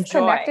going to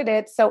enjoy. I disconnected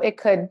it so it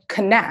could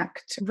connect.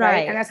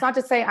 Right. And that's not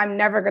to say I'm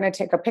never going to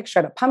take a picture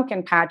at a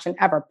pumpkin patch and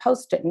ever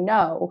post it.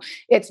 No,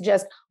 it's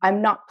just,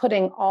 I'm not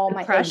putting all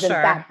my eggs in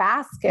that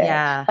basket.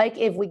 Yeah. Like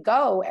if we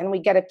go and we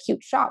get a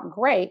cute shot,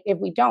 great. If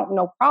we don't,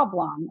 no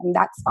problem. And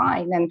that's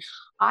fine. And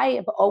I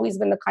have always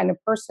been the kind of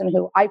person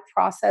who I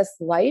process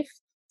life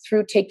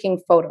through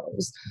taking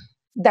photos.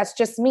 That's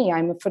just me.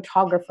 I'm a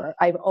photographer.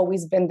 I've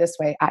always been this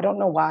way. I don't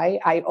know why.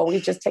 I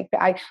always just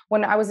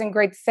when I was in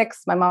grade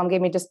 6, my mom gave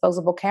me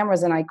disposable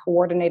cameras and I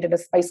coordinated a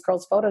Spice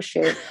Girls photo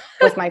shoot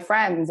with my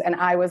friends. And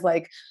I was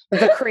like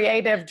the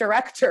creative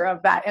director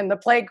of that in the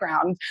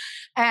playground.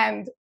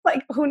 And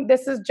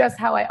this is just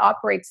how I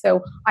operate.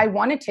 So I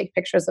want to take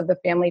pictures of the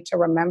family to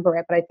remember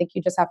it, but I think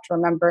you just have to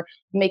remember,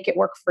 make it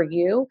work for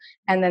you.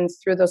 And then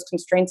through those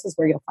constraints is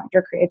where you'll find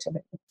your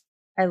creativity.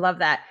 I love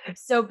that.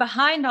 So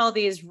behind all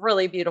these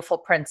really beautiful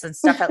prints and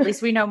stuff, at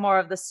least we know more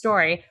of the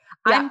story.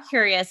 Yeah. I'm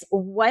curious,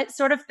 what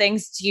sort of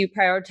things do you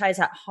prioritize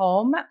at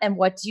home, and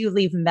what do you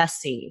leave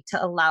messy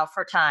to allow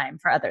for time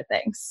for other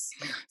things?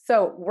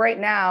 So right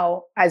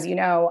now, as you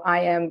know,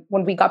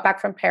 when we got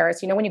back from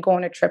Paris, when you go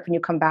on a trip and you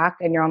come back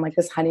and you're on like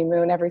this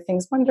honeymoon,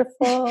 everything's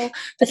wonderful.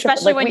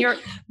 Especially when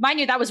mind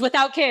you, that was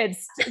without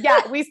kids.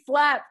 Yeah, we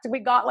slept. We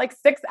got like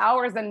 6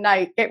 hours a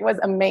night. It was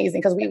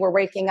amazing because we were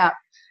waking up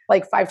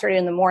like 5:30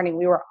 in the morning.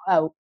 We were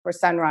out for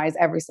sunrise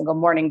every single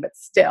morning, but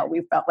still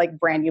we felt like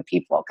brand new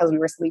people because we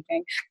were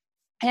sleeping.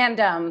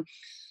 And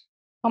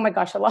oh my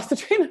gosh, I lost the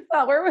train of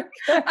thought. Where were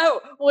we?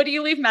 Oh, what do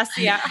you leave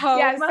messy at home?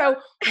 Yeah. So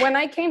when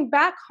I came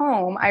back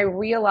home, I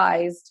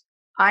realized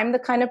I'm the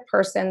kind of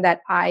person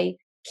that I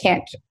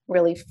can't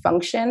really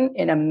function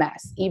in a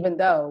mess, even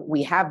though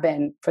we have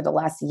been for the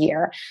last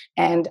year.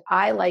 And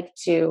I like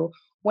to,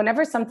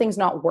 whenever something's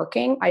not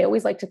working, I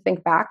always like to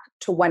think back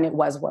to when it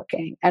was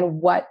working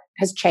and what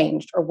has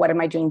changed or what am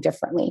I doing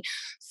differently.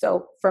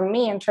 So for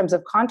me, in terms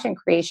of content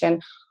creation,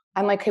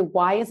 I'm like, hey,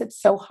 why is it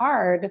so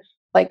hard?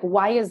 Like,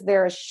 why is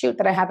there a shoot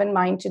that I have in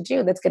mind to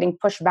do that's getting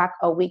pushed back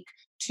a week,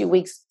 2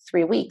 weeks,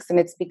 3 weeks? And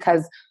it's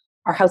because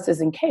our house is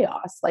in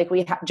chaos. Like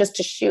we have just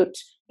to shoot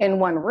in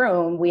one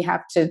room, we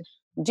have to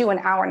do an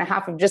hour and a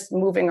half of just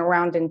moving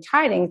around and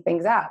tidying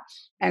things up.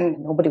 And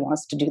nobody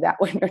wants to do that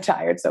when you're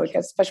tired. So it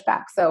gets pushed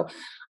back. So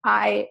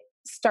I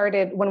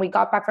started, when we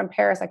got back from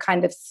Paris, I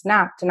kind of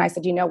snapped and I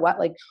said, you know what,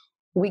 like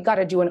we got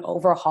to do an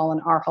overhaul in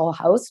our whole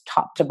house,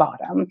 top to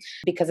bottom,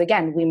 because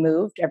again, we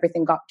moved,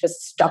 everything got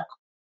just stuck.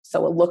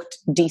 So it looked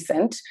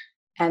decent.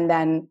 And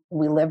then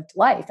we lived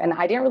life. And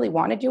I didn't really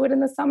want to do it in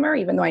the summer,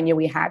 even though I knew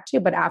we had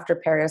to. But after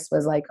Paris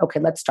was like, okay,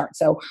 let's start.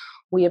 So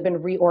we have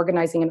been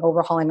reorganizing and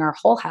overhauling our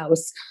whole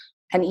house.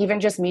 And even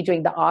just me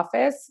doing the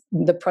office,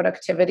 the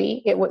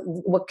productivity,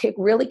 what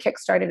really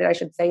kickstarted it, I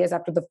should say, is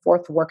after the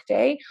fourth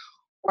workday,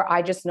 where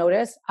I just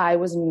noticed I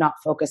was not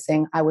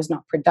focusing. I was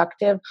not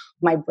productive.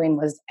 My brain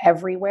was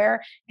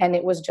everywhere. And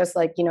it was just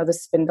like, the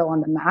spindle on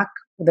the Mac,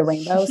 the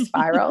rainbow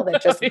spiral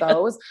that just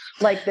goes.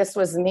 Like, this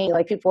was me.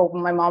 Like,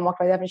 my mom walked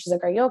by that and she's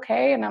like, are you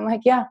okay? And I'm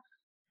like, yeah,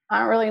 I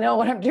don't really know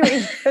what I'm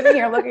doing sitting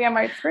here looking at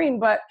my screen,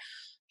 but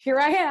here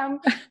I am.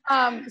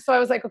 So I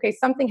was like, okay,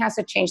 something has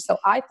to change. So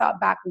I thought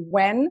back,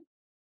 when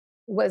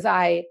was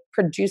I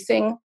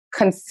producing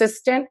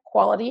consistent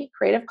quality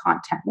creative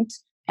content?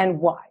 And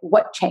why?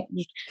 What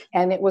changed?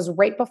 And it was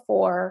right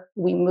before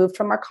we moved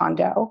from our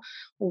condo,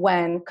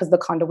 because the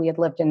condo, we had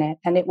lived in it,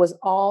 and it was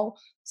all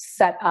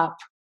set up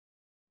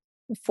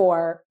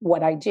for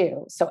what I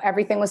do. So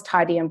everything was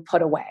tidy and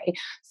put away.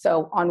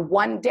 So on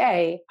one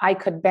day, I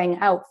could bang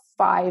out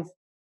 5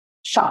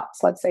 shots,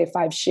 let's say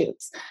 5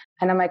 shoots.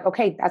 And I'm like,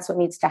 okay, that's what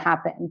needs to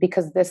happen,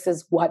 because this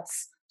is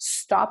what's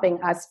stopping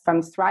us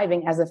from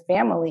thriving as a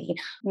family.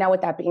 Now,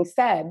 with that being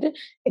said,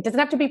 it doesn't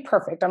have to be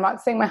perfect. I'm not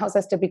saying my house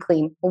has to be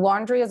clean.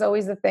 Laundry is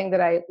always the thing that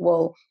I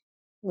will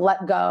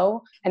let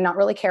go and not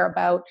really care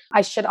about.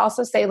 I should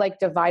also say, like,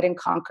 divide and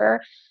conquer.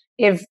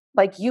 If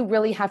like you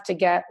really have to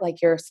get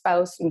like your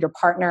spouse and your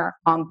partner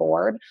on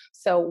board.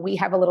 So we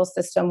have a little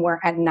system where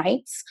at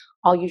nights,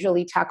 I'll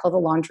usually tackle the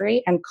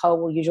laundry and Co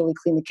will usually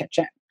clean the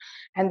kitchen.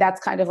 And that's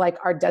kind of like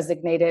our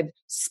designated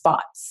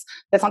spots.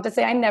 That's not to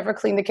say I never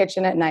clean the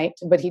kitchen at night,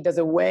 but he does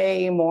it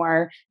way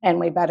more and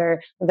way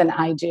better than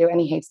I do. And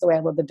he hates the way I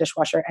load the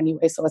dishwasher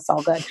anyway, so it's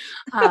all good.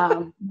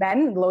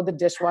 Men load the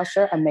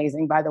dishwasher.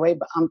 Amazing, by the way,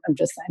 but I'm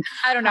just saying.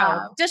 I don't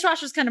know.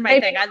 Dishwasher's kind of my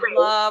thing. I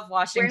love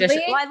washing dishes.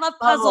 Well, I love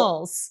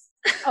puzzles.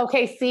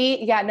 Okay,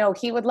 see, yeah, no,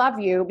 he would love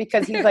you,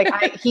 because he's like,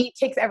 he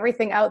takes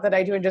everything out that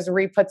I do and just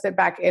re-puts it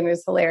back in.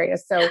 It's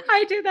hilarious. So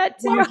I do that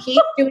too. He's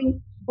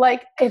doing,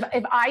 like,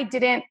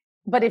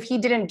 if he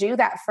didn't do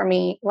that for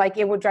me, like,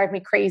 it would drive me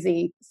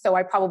crazy. So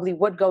I probably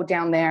would go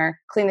down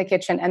there, clean the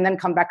kitchen, and then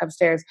come back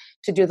upstairs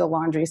to do the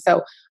laundry.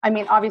 So, I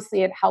mean,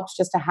 obviously it helps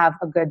just to have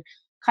a good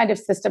kind of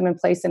system in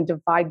place and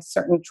divide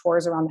certain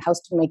chores around the house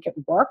to make it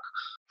work.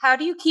 How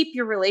do you keep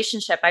your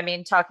relationship? I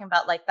mean, talking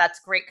about like, that's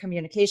great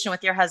communication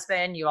with your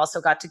husband. You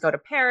also got to go to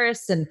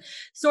Paris and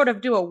sort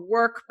of do a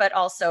work, but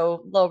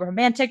also low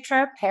romantic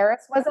trip.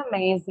 Paris was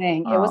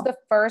amazing. Oh. It was the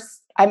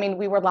first, I mean,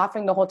 we were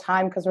laughing the whole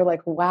time because we're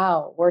like,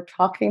 wow, we're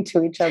talking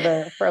to each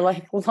other for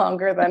like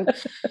longer than,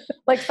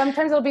 like,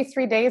 sometimes it'll be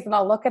 3 days and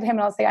I'll look at him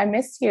and I'll say, I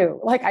miss you.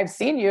 Like, I've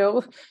seen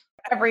you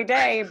every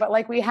day, but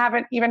like, we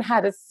haven't even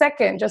had a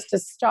second just to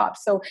stop.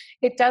 So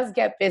it does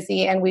get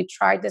busy. And we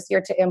tried this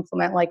year to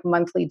implement like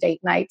monthly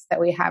date nights that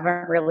we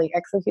haven't really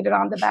executed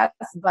on the best,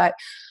 but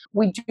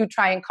we do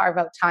try and carve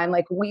out time.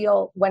 Like,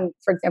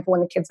 for example,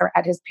 when the kids are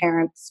at his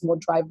parents', we'll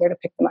drive there to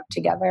pick them up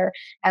together.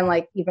 And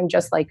like, even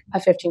just like a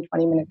 15-20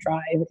 minute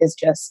drive is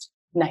just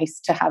nice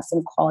to have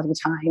some quality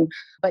time.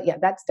 But yeah,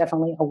 that's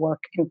definitely a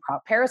work in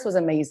progress. Paris was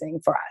amazing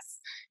for us.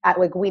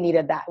 We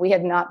needed that. We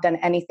had not done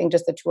anything,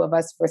 just the two of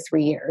us, for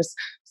 3 years.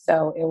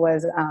 So it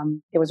was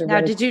a now,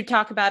 did you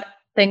talk about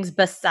things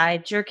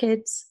besides your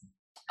kids?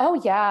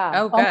 Oh yeah.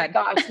 Oh, good. Oh my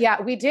gosh.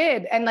 Yeah, we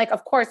did. And like,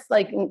 of course,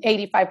 like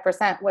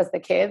 85% was the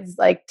kids,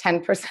 like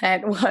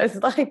 10% was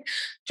like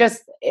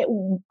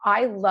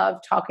I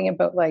love talking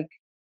about, like,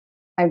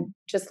 I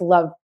just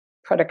love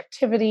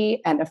productivity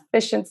and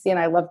efficiency. And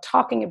I love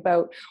talking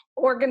about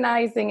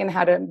organizing and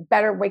how to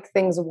better make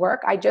things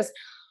work.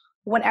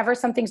 Whenever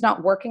something's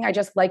not working, I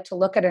just like to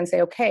look at it and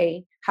say,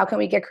 okay, how can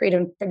we get creative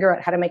and figure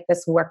out how to make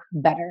this work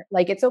better?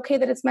 Like, it's okay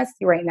that it's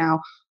messy right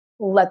now.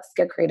 Let's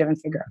get creative and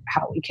figure out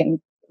how we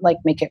can like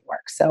make it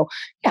work. So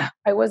yeah,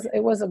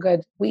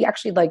 we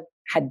actually like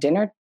had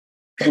dinner,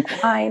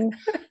 drank wine,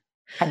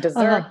 had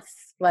desserts.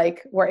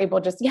 Like, we're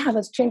able to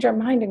let's change our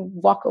mind and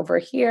walk over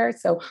here.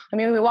 So, I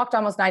mean, we walked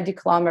almost 90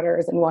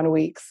 kilometers in 1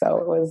 week.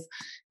 So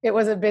it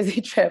was a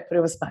busy trip, but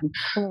it was fun.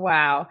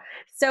 Wow.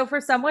 So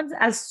for someone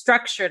as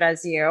structured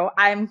as you,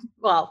 I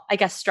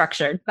guess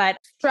structured.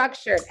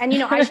 And,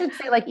 I should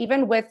say, like,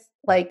 even with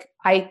like,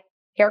 I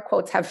air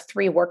quotes have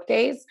 3 work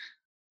days.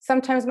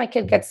 Sometimes my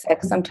kid gets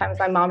sick. Sometimes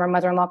my mom or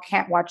mother-in-law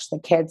can't watch the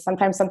kids.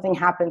 Sometimes something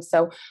happens.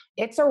 So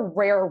it's a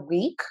rare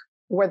week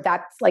where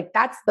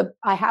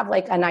I have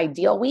like an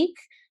ideal week,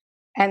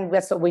 and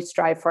that's what we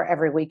strive for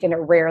every week. And it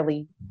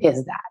rarely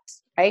is that,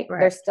 right?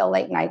 There's still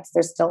late nights,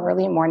 there's still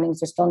early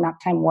mornings, there's still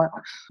nap time work,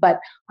 but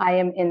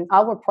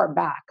I'll report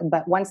back.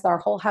 But once our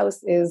whole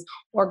house is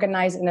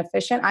organized and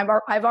efficient,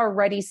 I've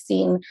already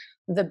seen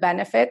the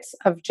benefits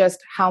of just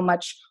how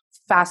much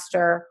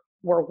faster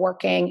we're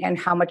working and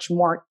how much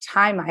more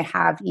time I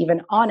have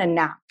even on a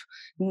nap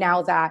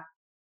now that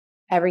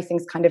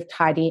everything's kind of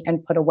tidy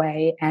and put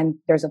away and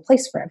there's a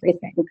place for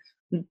everything.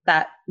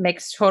 That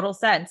makes total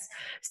sense.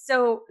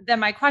 So then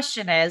my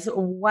question is,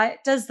 what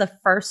does the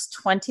first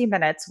 20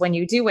 minutes when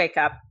you do wake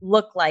up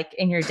look like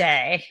in your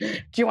day? Do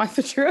you want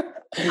the truth?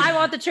 I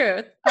want the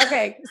truth.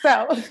 Okay.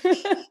 So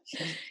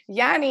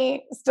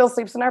Yanni still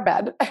sleeps in our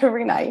bed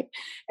every night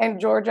and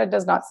Georgia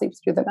does not sleep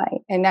through the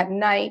night. And at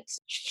night,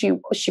 she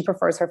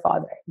prefers her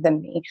father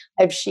than me.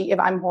 If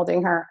I'm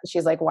holding her,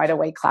 she's like wide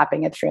awake,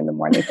 clapping at 3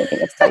 a.m. thinking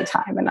it's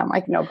playtime. And I'm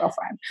like, no,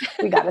 girlfriend,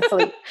 we got to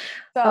sleep.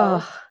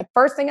 So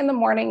first thing in the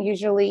morning,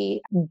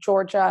 usually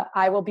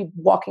I will be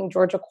walking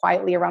Georgia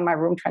quietly around my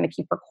room, trying to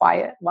keep her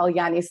quiet while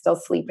Yanni's still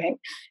sleeping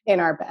in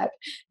our bed.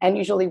 And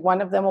usually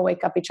one of them will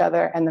wake up each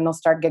other and then they'll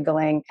start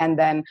giggling. And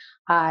then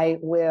I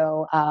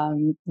will,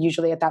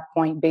 usually at that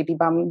point, baby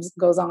bums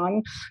goes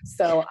on.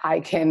 So I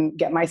can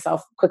get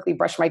myself quickly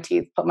brush my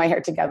teeth, put my hair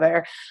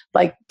together,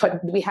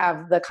 we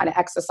have the kind of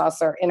extra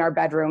saucer in our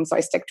bedroom. So I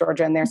stick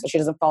Georgia in there so she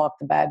doesn't fall off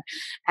the bed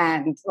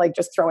and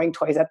just throwing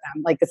toys at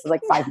them. This is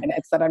 5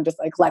 minutes that I'm just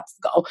let's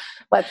go,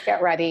 let's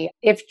get ready.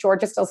 If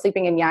Georgia's still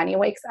sleeping and Yanni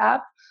wakes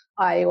up,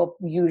 I will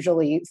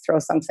usually throw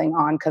something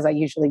on because I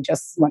usually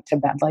just went to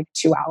bed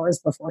 2 hours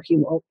before he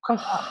woke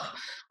up.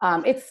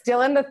 It's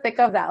still in the thick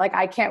of that.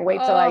 I can't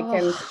wait till I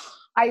can.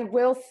 I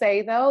will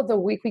say though, the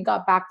week we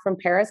got back from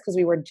Paris, because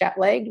we were jet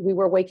lagged, we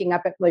were waking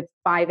up at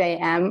 5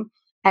 a.m.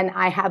 and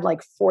I had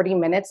 40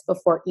 minutes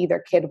before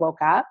either kid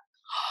woke up.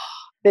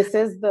 This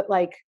is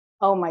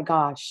oh my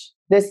gosh.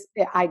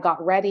 I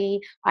got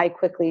ready. I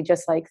quickly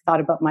just thought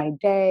about my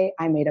day.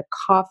 I made a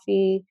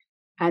coffee.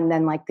 And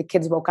then the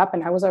kids woke up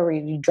and I was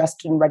already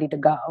dressed and ready to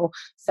go.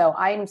 So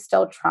I'm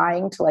still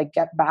trying to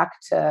get back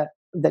to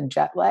the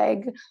jet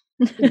lag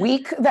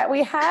week that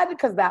we had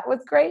because that was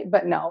great.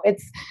 But no,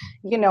 it's,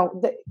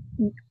 the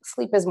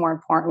sleep is more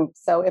important.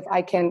 So if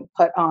I can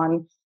put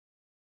on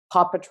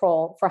Paw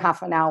Patrol for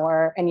half an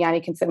hour and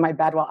Yanni can sit in my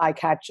bed while I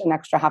catch an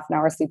extra half an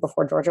hour of sleep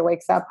before Georgia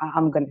wakes up,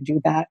 I'm going to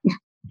do that.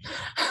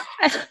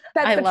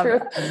 That's the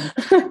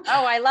truth.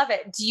 Oh, I love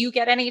it. Do you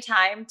get any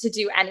time to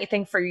do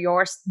anything for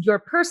your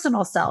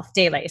personal self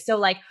daily? So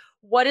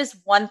what is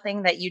one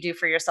thing that you do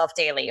for yourself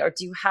daily? Or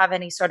do you have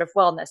any sort of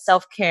wellness,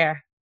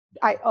 self-care?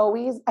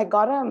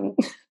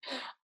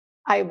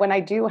 when I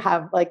do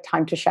have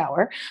time to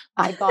shower,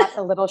 I got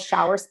a little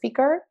shower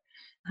speaker.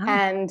 Oh.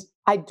 And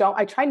I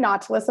try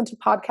not to listen to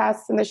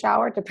podcasts in the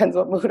shower. It depends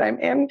what mood I'm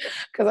in.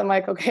 Cause I'm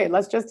okay,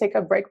 let's just take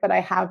a break. But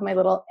I have my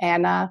little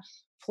Anna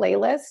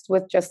playlist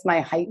with just my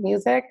hype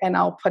music and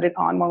I'll put it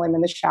on while I'm in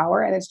the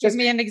shower. And it's just—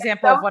 Give me an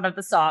example of one of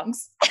the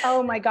songs.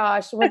 Oh my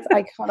gosh.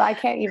 I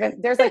can't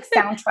even— there's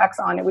soundtracks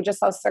on it. We just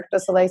saw Cirque du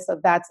Soleil. So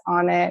that's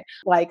on it.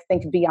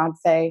 Think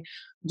Beyonce,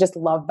 just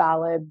love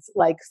ballads,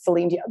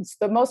 Celine Dion. It's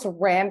the most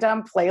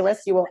random playlist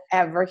you will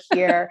ever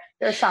hear.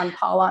 There's Sean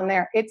Paul on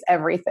there. It's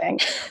everything.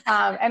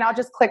 And I'll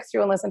just click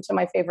through and listen to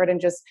my favorite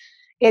and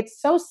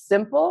it's so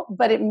simple,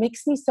 but it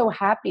makes me so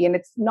happy. And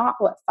it's not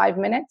 5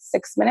 minutes,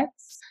 6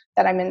 minutes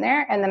that I'm in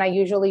there. And then I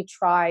usually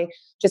try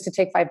just to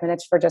take 5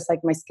 minutes for just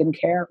my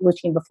skincare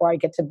routine before I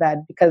get to bed,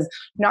 because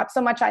not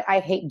so much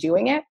I hate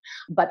doing it,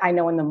 but I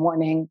know in the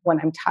morning when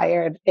I'm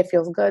tired, it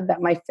feels good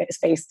that my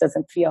face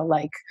doesn't feel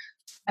like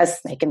a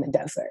snake in the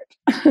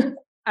desert.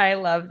 I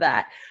love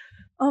that.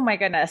 Oh my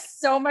goodness.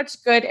 So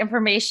much good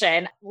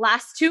information.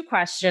 Last 2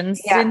 questions.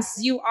 Yeah. Since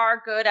you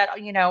are good at,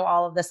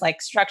 all of this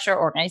structure,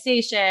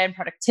 organization,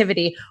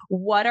 productivity,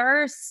 what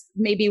are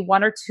maybe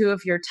 1 or 2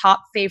 of your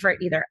top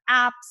favorite either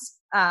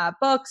apps,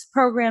 books,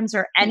 programs,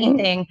 or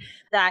anything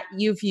that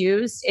you've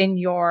used in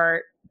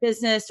your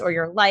business or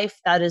your life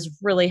that has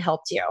really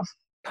helped you?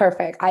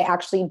 Perfect. I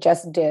actually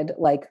just did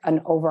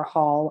an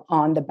overhaul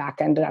on the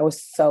back end that I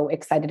was so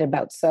excited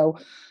about. So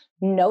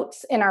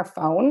notes in our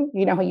phone,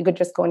 how you could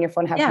just go on your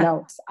phone and have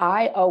notes.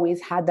 I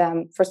always had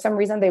them. For some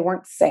reason, they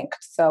weren't synced.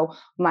 So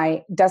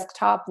my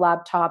desktop,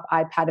 laptop,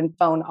 iPad, and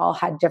phone all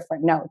had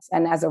different notes.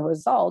 And as a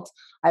result,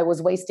 I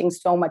was wasting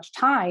so much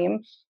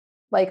time.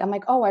 I'm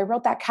oh, I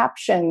wrote that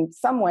caption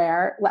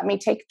somewhere. Let me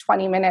take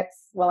 20 minutes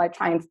while I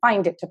try and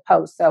find it to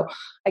post. So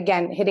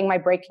again, hitting my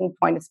breaking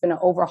point. It's been an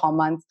overhaul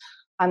month.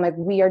 I'm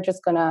we are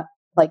just going to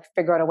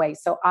figure out a way.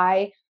 So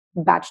I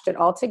batched it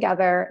all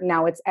together.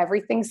 Now it's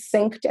everything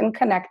synced and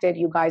connected.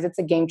 You guys, it's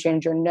a game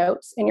changer.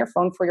 Notes in your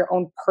phone for your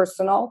own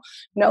personal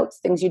notes,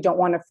 things you don't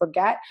want to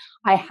forget.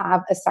 I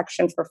have a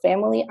section for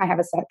family. I have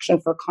a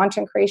section for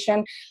content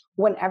creation.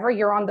 Whenever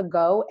you're on the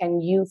go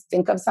and you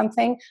think of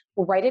something,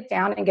 write it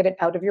down and get it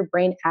out of your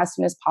brain as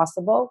soon as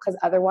possible, because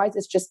otherwise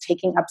it's just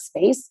taking up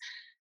space.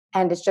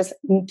 And it's just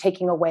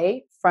taking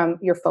away from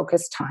your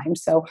focus time.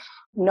 So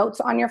notes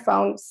on your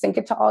phone, sync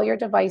it to all your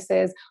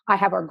devices. I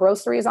have our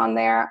groceries on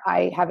there.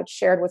 I have it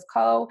shared with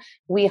Co.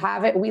 We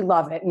have it. We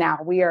love it now.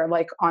 We are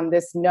on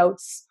this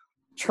notes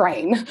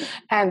train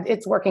and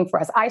it's working for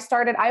us. I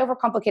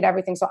overcomplicate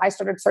everything. So I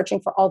started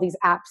searching for all these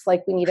apps.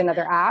 We need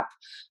another app.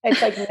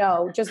 It's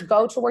no, just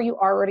go to where you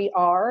already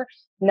are.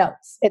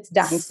 Notes. It's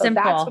done. So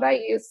Simple. That's what I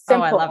use.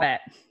 Simple. Oh, I love it.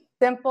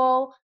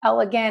 simple,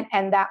 elegant,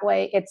 and that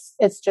way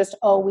it's just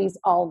always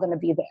all going to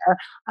be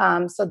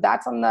there. So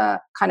that's on the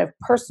kind of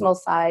personal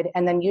side.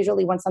 And then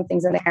usually when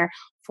something's in there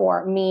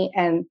for me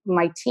and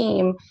my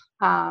team,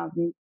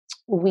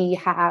 we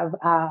have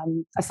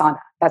Asana.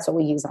 That's what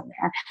we use on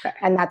there. Okay.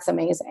 And that's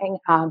amazing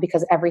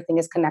because everything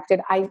is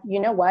connected. You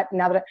know what?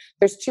 Now that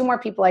there's two more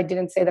people I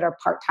didn't say that are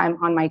part-time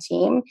on my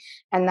team.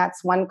 And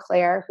that's one,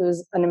 Claire,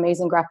 who's an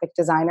amazing graphic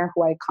designer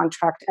who I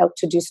contract out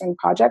to do certain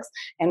projects,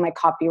 and my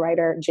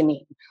copywriter,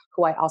 Janine,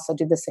 who I also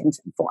do the same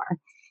thing for.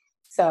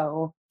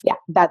 So yeah,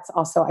 that's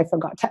also, I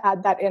forgot to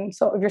add that in.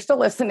 So if you're still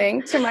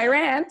listening to my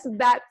rant,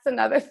 that's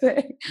another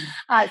thing.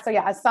 So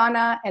yeah,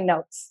 Asana and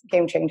Notes,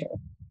 game changer.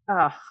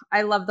 Oh,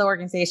 I love the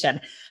organization.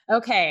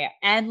 Okay.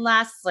 And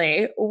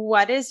lastly,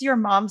 what is your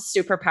mom's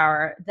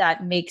superpower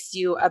that makes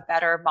you a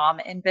better mom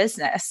in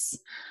business?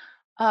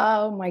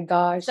 Oh my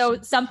gosh. So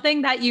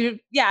something that you,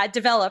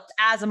 developed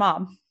as a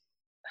mom.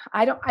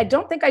 I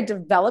don't think I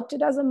developed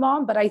it as a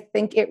mom, but I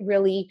think it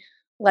really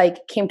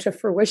came to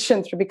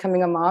fruition through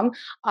becoming a mom.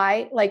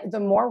 The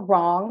more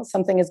wrong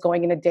something is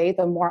going in a day,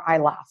 the more I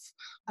laugh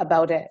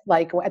about it.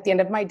 Like at the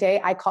end of my day,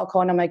 I call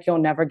Cohen. I'm like, you'll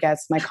never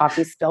guess, my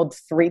coffee spilled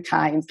 3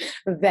 times.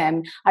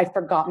 Then I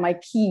forgot my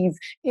keys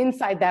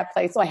inside that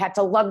place. So I had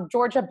to lug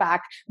Georgia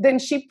back. Then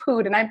she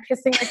pooed and I'm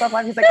pissing myself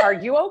off. He's like, are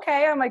you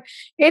okay? I'm like,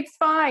 it's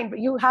fine, but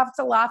you have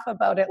to laugh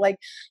about it. Like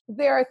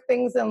there are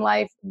things in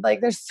life,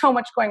 there's so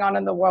much going on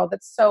in the world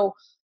that's so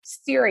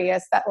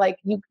serious that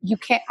you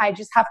can't, I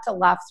just have to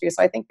laugh through.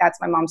 So I think that's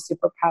my mom's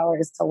superpower,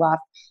 is to laugh.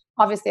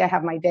 Obviously I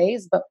have my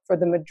days, but for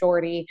the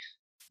majority,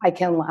 I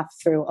can laugh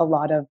through a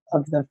lot of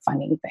the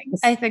funny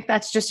things. I think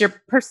that's just your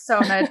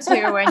persona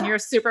too, and your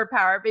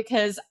superpower,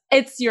 because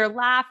it's your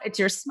laugh, it's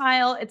your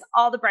smile, it's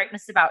all the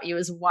brightness about you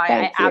is why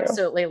I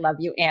absolutely love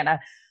you, Anna.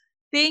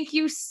 Thank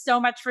you so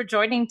much for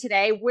joining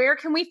today. Where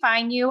can we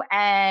find you?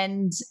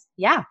 And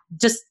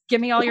just give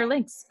me all your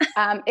links.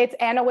 It's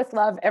Anna with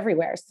Love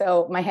everywhere.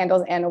 So my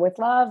handle is Anna with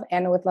Love.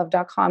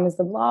 AnnaWithLove.com is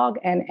the blog,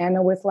 and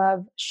Anna with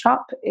Love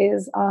shop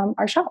is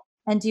our shop.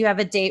 And do you have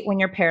a date when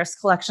your Paris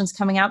collection's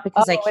coming out?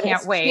 Because I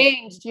can't wait.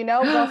 Changed,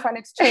 girlfriend,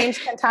 it's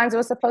changed 10 times. It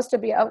was supposed to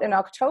be out in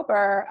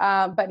October,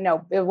 but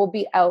no, it will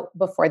be out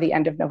before the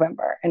end of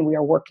November. And we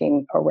are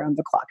working around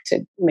the clock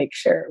to make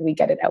sure we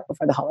get it out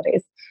before the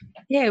holidays.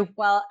 Yeah.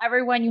 Well,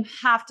 everyone, you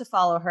have to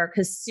follow her,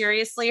 because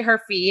seriously,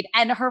 her feed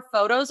and her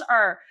photos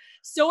are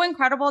so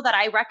incredible that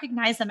I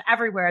recognize them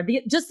everywhere.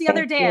 Just the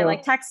other day, I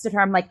texted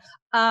her. I'm like,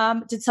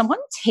 did someone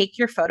take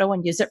your photo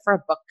and use it for a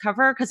book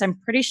cover? Because I'm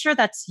pretty sure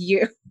that's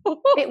you.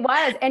 It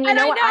was. And you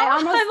know what?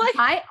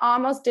 I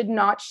almost did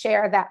not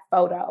share that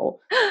photo.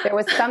 There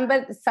was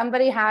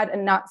somebody had a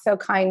not so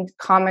kind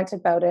comment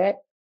about it,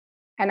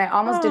 and I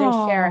almost didn't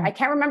share it. I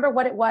can't remember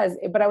what it was,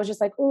 but I was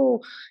just like, ooh,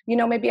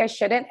 maybe I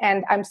shouldn't.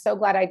 And I'm so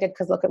glad I did,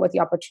 because look at what the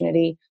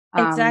opportunity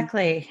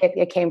exactly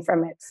it came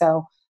from it.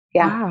 So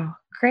yeah. Wow.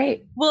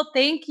 Great. Well,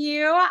 thank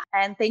you.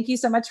 And thank you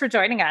so much for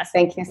joining us.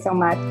 Thank you so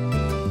much.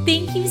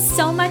 Thank you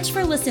so much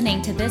for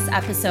listening to this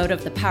episode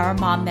of the Power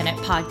Mom Minute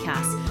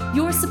podcast.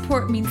 Your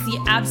support means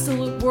the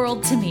absolute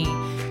world to me.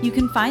 You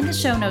can find the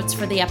show notes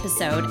for the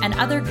episode and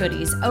other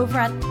goodies over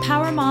at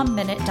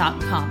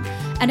powermomminute.com.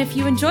 And if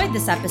you enjoyed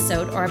this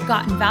episode or have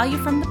gotten value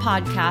from the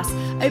podcast,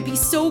 I'd be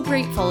so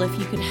grateful if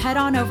you could head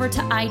on over to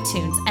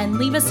iTunes and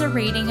leave us a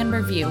rating and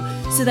review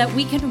so that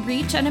we can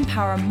reach and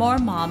empower more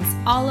moms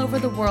all over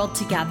the world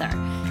together.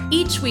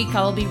 Each week,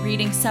 I will be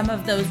reading some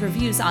of those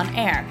reviews on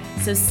air,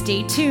 so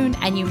stay tuned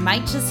and you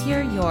might just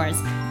hear yours.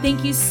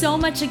 Thank you so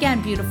much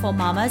again, beautiful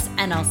mamas,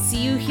 and I'll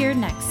see you here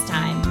next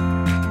time.